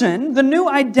person, the new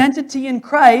identity in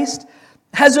Christ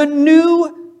has a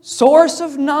new source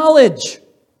of knowledge.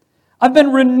 I've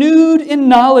been renewed in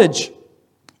knowledge.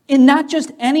 In not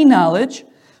just any knowledge,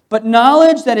 but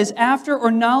knowledge that is after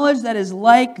or knowledge that is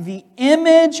like the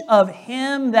image of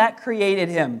Him that created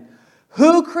him.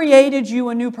 Who created you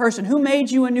a new person? Who made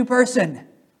you a new person?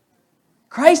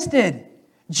 Christ did.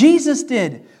 Jesus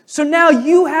did. So now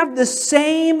you have the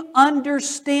same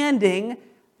understanding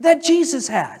that Jesus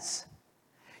has.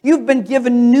 You've been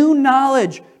given new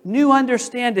knowledge, new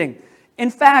understanding. In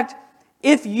fact,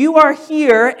 if you are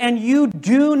here and you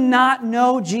do not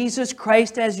know Jesus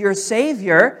Christ as your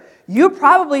Savior, you're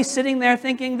probably sitting there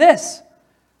thinking this.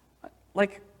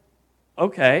 Like,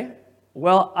 okay,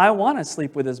 well, I want to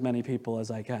sleep with as many people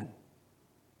as I can.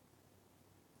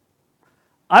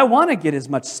 I want to get as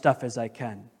much stuff as I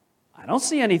can. I don't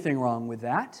see anything wrong with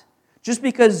that. Just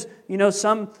because,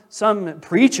 some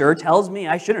preacher tells me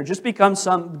I shouldn't, just because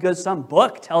some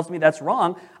book tells me that's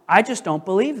wrong, I just don't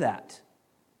believe that.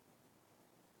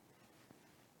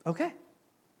 Okay.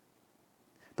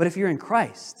 But if you're in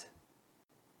Christ,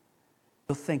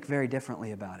 you'll think very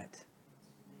differently about it.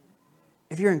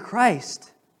 If you're in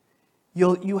Christ,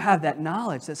 you have that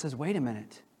knowledge that says, wait a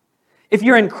minute. If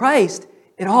you're in Christ,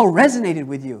 it all resonated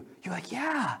with you. You're like,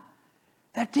 yeah,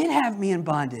 that did have me in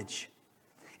bondage.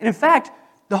 And in fact,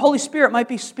 the Holy Spirit might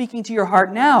be speaking to your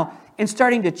heart now and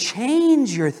starting to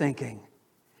change your thinking.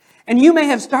 And you may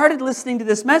have started listening to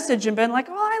this message and been like,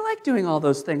 oh, I like doing all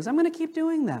those things. I'm going to keep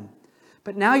doing them.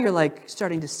 But now you're like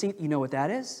starting to see, you know what that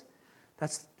is?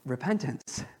 That's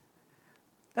repentance.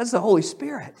 That's the Holy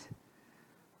Spirit.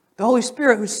 The Holy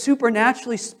Spirit who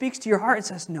supernaturally speaks to your heart and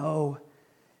says, no,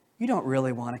 you don't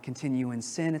really want to continue in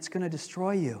sin. It's going to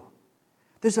destroy you.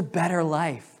 There's a better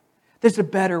life. There's a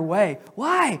better way.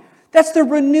 Why? That's the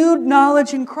renewed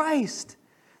knowledge in Christ.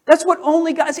 That's what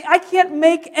only God... See, I can't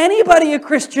make anybody a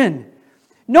Christian.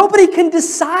 Nobody can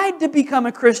decide to become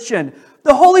a Christian.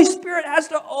 The Holy Spirit has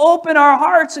to open our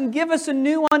hearts and give us a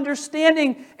new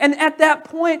understanding. And at that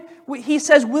point, He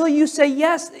says, will you say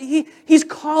yes? He's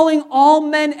calling all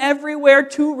men everywhere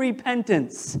to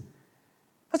repentance.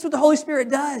 That's what the Holy Spirit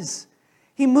does.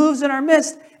 He moves in our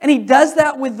midst, and He does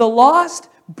that with the lost,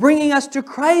 bringing us to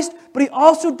Christ, but He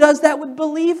also does that with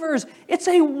believers. It's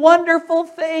a wonderful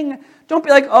thing. Don't be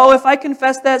like, oh, if I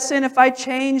confess that sin, if I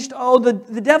changed,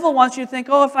 the devil wants you to think,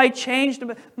 if I changed,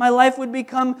 my life would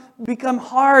become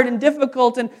hard and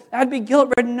difficult and I'd be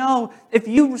guilt-ridden. No, if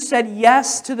you said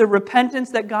yes to the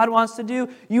repentance that God wants to do,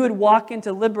 you would walk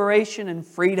into liberation and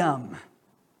freedom.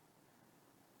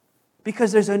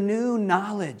 Because there's a new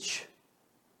knowledge.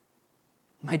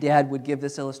 My dad would give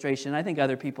this illustration. I think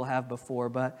other people have before,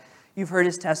 but you've heard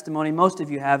his testimony. Most of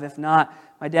you have. If not,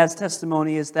 my dad's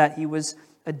testimony is that he was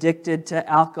addicted to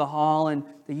alcohol and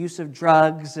the use of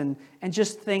drugs and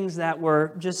just things that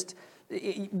were just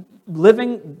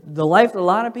living the life that a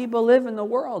lot of people live in the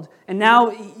world. And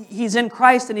now he's in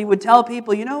Christ and he would tell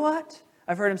people, you know what?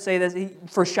 I've heard him say this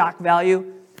for shock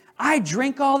value. I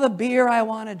drink all the beer I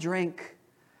want to drink.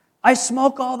 I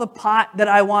smoke all the pot that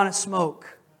I want to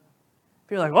smoke.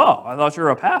 People are like, whoa, I thought you were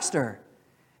a pastor.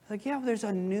 Like, yeah, well, there's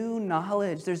a new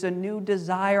knowledge. There's a new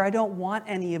desire. I don't want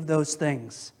any of those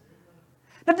things.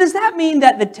 Now, does that mean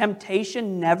that the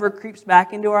temptation never creeps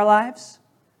back into our lives?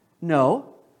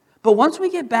 No. But once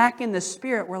we get back in the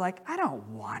Spirit, we're like, I don't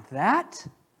want that.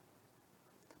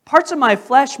 Parts of my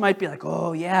flesh might be like,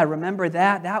 oh, yeah, remember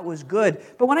that? That was good.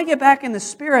 But when I get back in the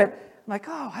Spirit, I'm like,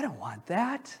 oh, I don't want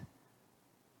that.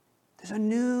 There's a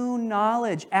new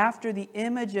knowledge after the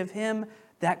image of Him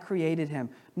that created him.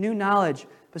 New knowledge.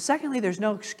 But secondly, there's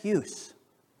no excuse.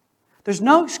 There's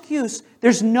no excuse.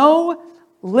 There's no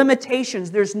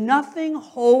limitations. There's nothing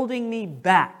holding me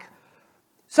back.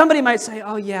 Somebody might say,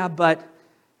 oh yeah, but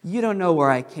you don't know where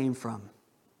I came from.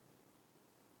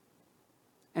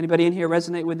 Anybody in here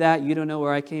resonate with that? You don't know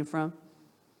where I came from?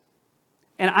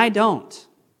 And I don't.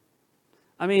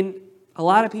 I mean, a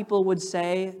lot of people would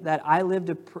say that I've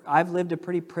lived a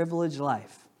pretty privileged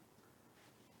life.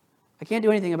 I can't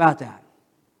do anything about that.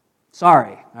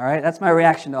 Sorry, all right? That's my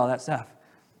reaction to all that stuff.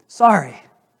 Sorry.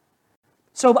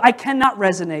 So I cannot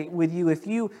resonate with you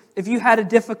if you had a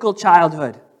difficult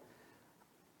childhood.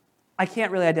 I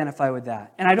can't really identify with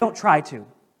that, and I don't try to.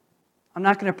 I'm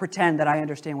not going to pretend that I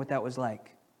understand what that was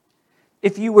like.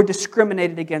 if you were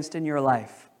discriminated against in your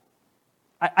life.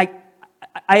 I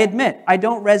admit, I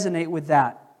don't resonate with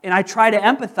that. And I try to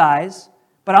empathize,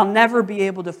 but I'll never be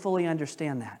able to fully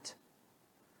understand that.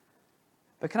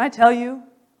 But can I tell you,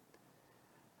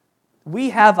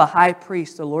 we have a high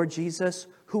priest, the Lord Jesus,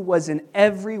 who was in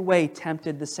every way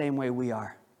tempted the same way we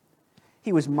are.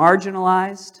 He was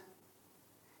marginalized.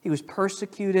 He was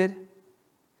persecuted.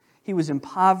 He was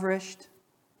impoverished.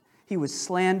 He was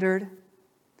slandered.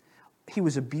 He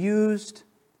was abused.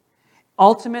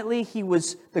 Ultimately,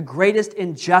 the greatest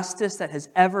injustice that has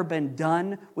ever been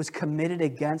done was committed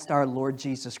against our Lord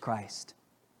Jesus Christ.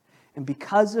 And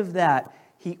because of that,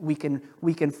 we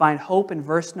can find hope in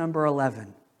verse number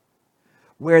 11,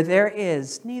 where there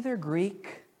is neither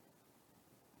Greek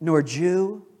nor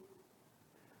Jew,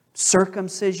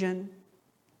 circumcision,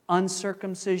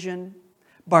 uncircumcision,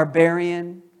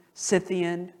 barbarian,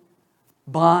 Scythian,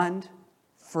 bond,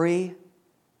 free.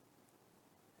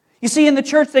 You see, in the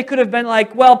church, they could have been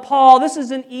like, well, Paul, this is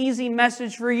an easy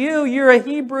message for you. You're a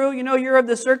Hebrew, you're of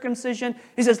the circumcision.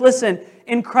 He says, listen,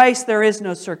 in Christ there is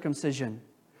no circumcision.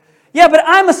 Yeah, but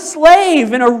I'm a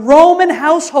slave in a Roman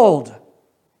household.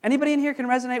 Anybody in here can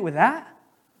resonate with that?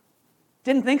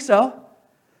 Didn't think so.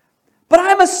 But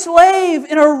I'm a slave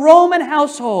in a Roman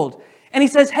household. And he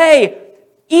says, hey,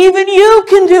 even you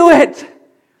can do it.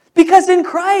 Because in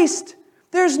Christ,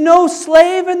 there's no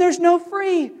slave and there's no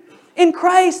free. In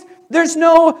Christ, there's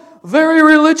no very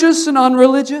religious and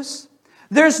unreligious.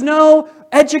 There's no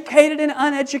educated and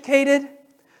uneducated.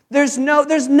 There's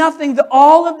nothing.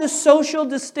 All of the social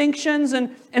distinctions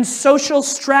and social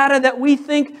strata that we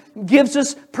think gives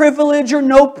us privilege or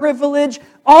no privilege,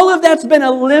 all of that's been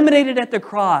eliminated at the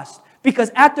cross.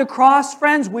 Because at the cross,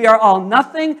 friends, we are all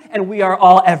nothing and we are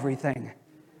all everything.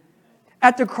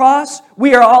 At the cross,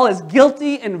 we are all as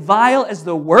guilty and vile as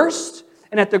the worst.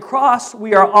 And at the cross,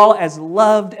 we are all as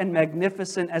loved and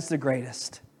magnificent as the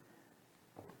greatest.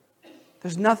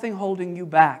 There's nothing holding you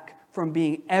back from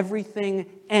being everything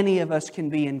any of us can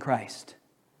be in Christ.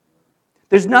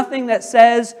 There's nothing that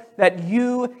says that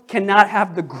you cannot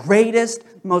have the greatest,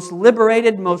 most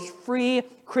liberated, most free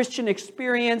Christian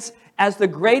experience as the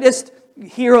greatest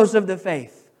heroes of the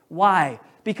faith. Why?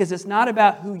 Because it's not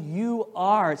about who you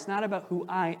are. It's not about who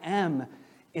I am.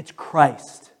 It's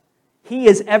Christ. He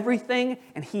is everything,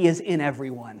 and He is in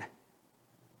everyone.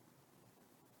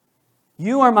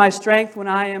 You are my strength when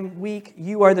I am weak.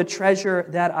 You are the treasure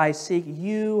that I seek.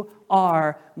 You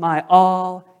are my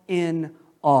all in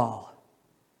all.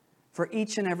 For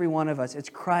each and every one of us, it's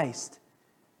Christ.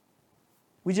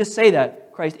 We just say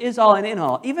that. Christ is all and in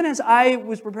all. Even as I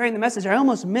was preparing the message, I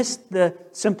almost missed the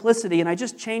simplicity, and I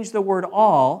just changed the word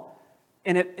all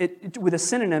and it with a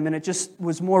synonym, and it just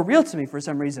was more real to me for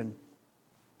some reason.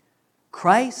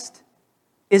 Christ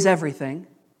is everything,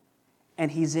 and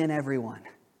He's in everyone.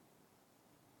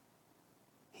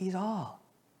 He's all.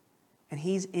 And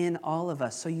He's in all of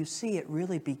us. So you see, it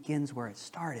really begins where it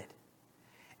started.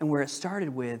 And where it started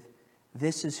with,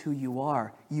 this is who you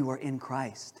are. You are in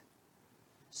Christ.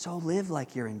 So live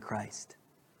like you're in Christ.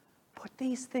 Put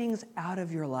these things out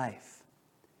of your life.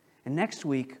 And next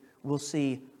week, we'll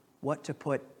see what to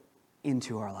put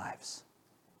into our lives.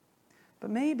 But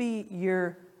maybe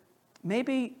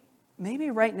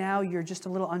right now you're just a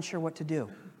little unsure what to do.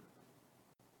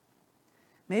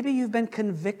 Maybe you've been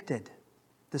convicted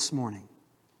this morning.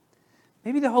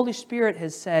 Maybe the Holy Spirit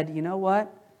has said, you know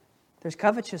what? There's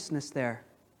covetousness there.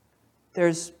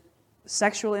 There's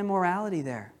sexual immorality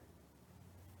there.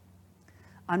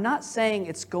 I'm not saying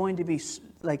it's going to be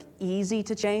easy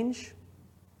to change,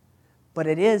 but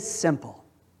it is simple.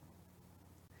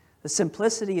 The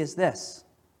simplicity is this.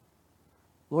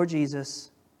 Lord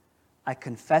Jesus, I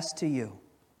confess to you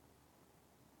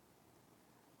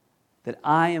that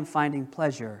I am finding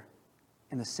pleasure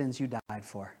in the sins you died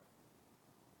for.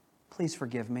 Please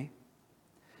forgive me.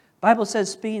 The Bible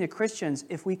says, speaking to Christians,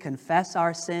 if we confess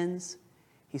our sins,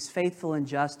 He's faithful and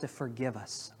just to forgive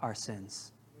us our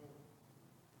sins.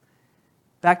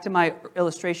 Back to my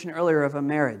illustration earlier of a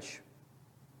marriage.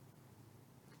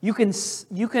 You can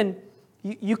sin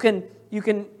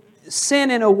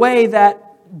in a way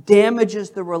that damages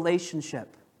the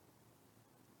relationship.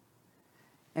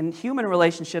 And human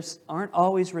relationships aren't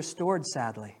always restored,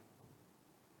 sadly.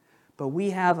 But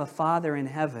we have a Father in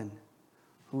heaven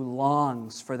who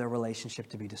longs for the relationship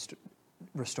to be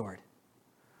restored,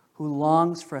 who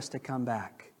longs for us to come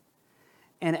back.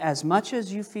 And as much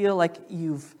as you feel like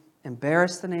you've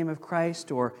embarrassed the name of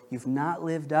Christ or you've not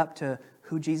lived up to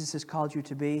who Jesus has called you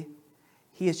to be,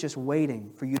 He is just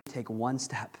waiting for you to take one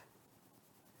step.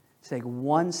 To take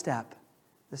one step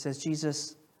that says,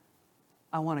 Jesus,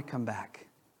 I want to come back.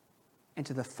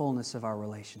 into the fullness of our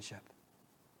relationship.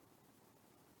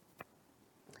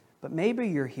 But maybe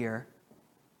you're here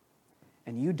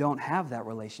and you don't have that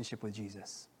relationship with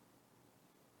Jesus.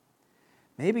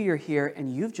 Maybe you're here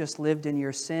and you've just lived in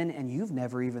your sin and you've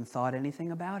never even thought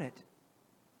anything about it.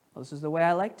 Well, this is the way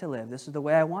I like to live. This is the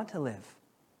way I want to live.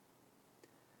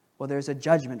 Well, there's a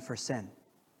judgment for sin.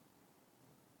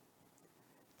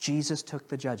 Jesus took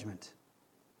the judgment.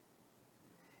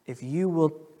 If you will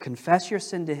confess your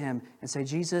sin to Him and say,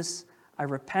 Jesus, I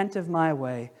repent of my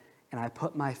way and I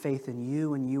put my faith in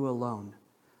you and you alone,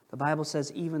 the Bible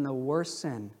says even the worst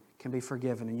sin can be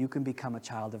forgiven and you can become a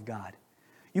child of God.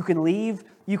 You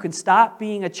can stop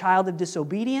being a child of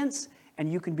disobedience, and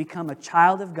you can become a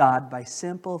child of God by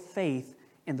simple faith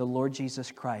in the Lord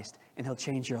Jesus Christ, and He'll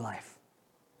change your life.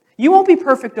 You won't be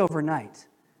perfect overnight,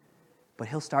 but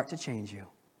He'll start to change you.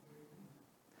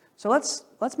 So let's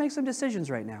make some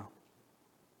decisions right now.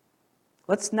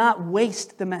 Let's not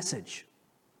waste the message.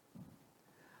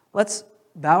 Let's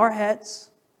bow our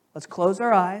heads, let's close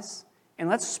our eyes, and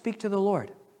let's speak to the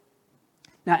Lord.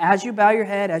 Now, as you bow your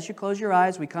head, as you close your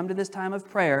eyes, we come to this time of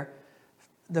prayer.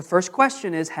 The first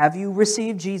question is, have you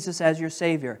received Jesus as your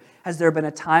Savior? Has there been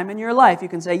a time in your life you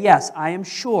can say, yes, I am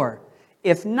sure.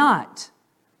 If not,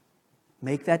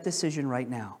 make that decision right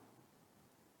now.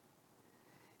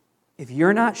 If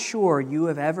you're not sure you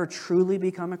have ever truly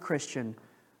become a Christian,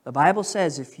 the Bible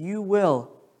says if you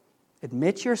will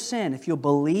admit your sin, if you'll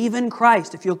believe in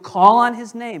Christ, if you'll call on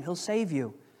His name, He'll save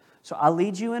you. So I'll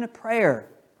lead you in a prayer.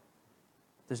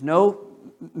 There's no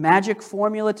magic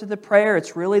formula to the prayer.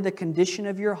 It's really the condition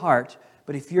of your heart.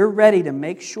 But if you're ready to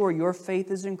make sure your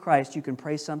faith is in Christ, you can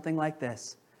pray something like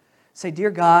this. Say, Dear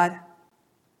God,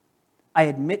 I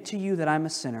admit to you that I'm a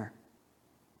sinner.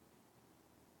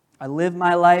 I live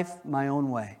my life my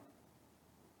own way.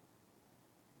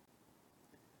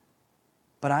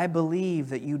 But I believe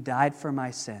that you died for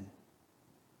my sin.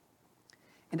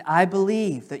 And I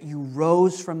believe that you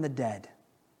rose from the dead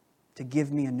to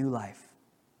give me a new life.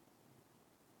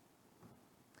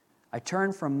 I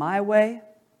turn from my way,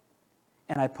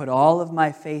 and I put all of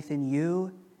my faith in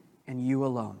you and you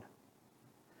alone.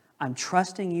 I'm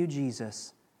trusting you,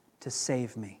 Jesus, to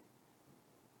save me.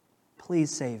 Please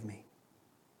save me.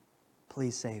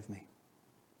 Please save me.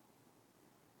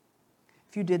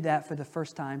 If you did that for the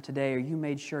first time today, or you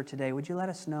made sure today, would you let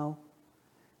us know?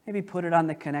 Maybe put it on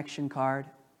the connection card.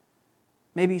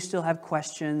 Maybe you still have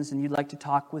questions and you'd like to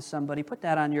talk with somebody. Put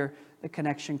that on the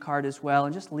connection card as well,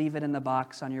 and just leave it in the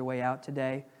box on your way out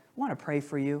today. I want to pray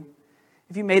for you.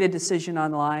 If you made a decision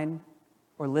online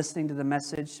or listening to the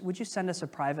message, would you send us a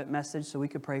private message so we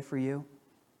could pray for you?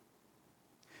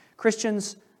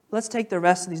 Christians, let's take the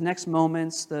rest of these next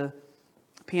moments. The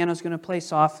piano's going to play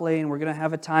softly, and we're going to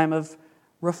have a time of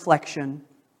reflection.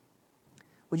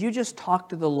 Would you just talk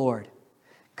to the Lord?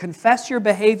 Confess your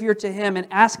behavior to Him and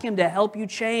ask Him to help you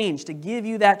change, to give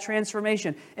you that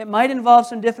transformation. It might involve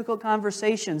some difficult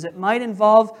conversations. It might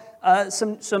involve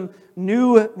some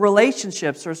new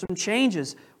relationships or some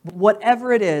changes. But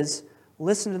whatever it is,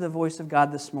 listen to the voice of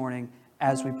God this morning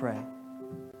as we pray.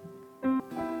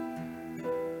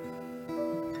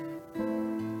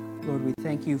 Lord, we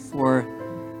thank you for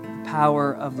the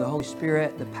power of the Holy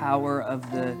Spirit, the power of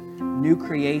the new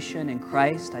creation in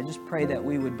Christ. I just pray that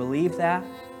we would believe that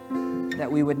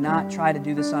we would not try to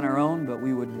do this on our own, but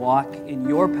we would walk in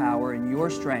your power and your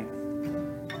strength,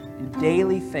 in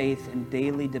daily faith and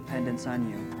daily dependence on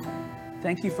you.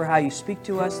 Thank you for how you speak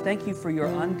to us. Thank you for your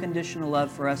unconditional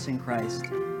love for us in Christ.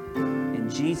 In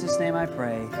Jesus' name I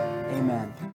pray,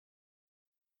 amen.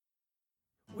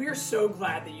 We are so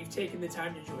glad that you've taken the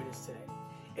time to join us today.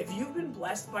 If you've been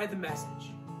blessed by the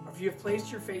message, or if you have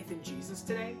placed your faith in Jesus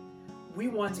today, we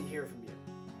want to hear from you.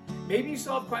 Maybe you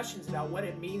still have questions about what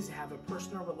it means to have a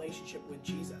personal relationship with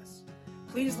Jesus.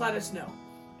 Please let us know,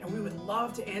 and we would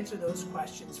love to answer those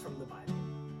questions from the Bible.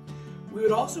 We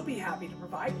would also be happy to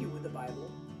provide you with the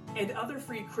Bible and other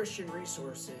free Christian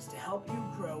resources to help you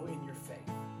grow in your faith.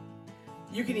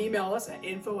 You can email us at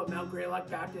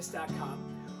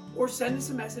info@mountgreylockbaptist.com or send us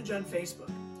a message on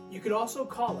Facebook. You could also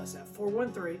call us at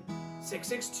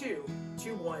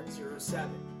 413-662-2107.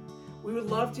 We would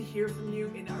love to hear from you,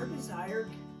 and our desire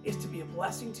is to be a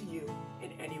blessing to you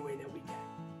in any way that we can.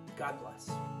 God bless.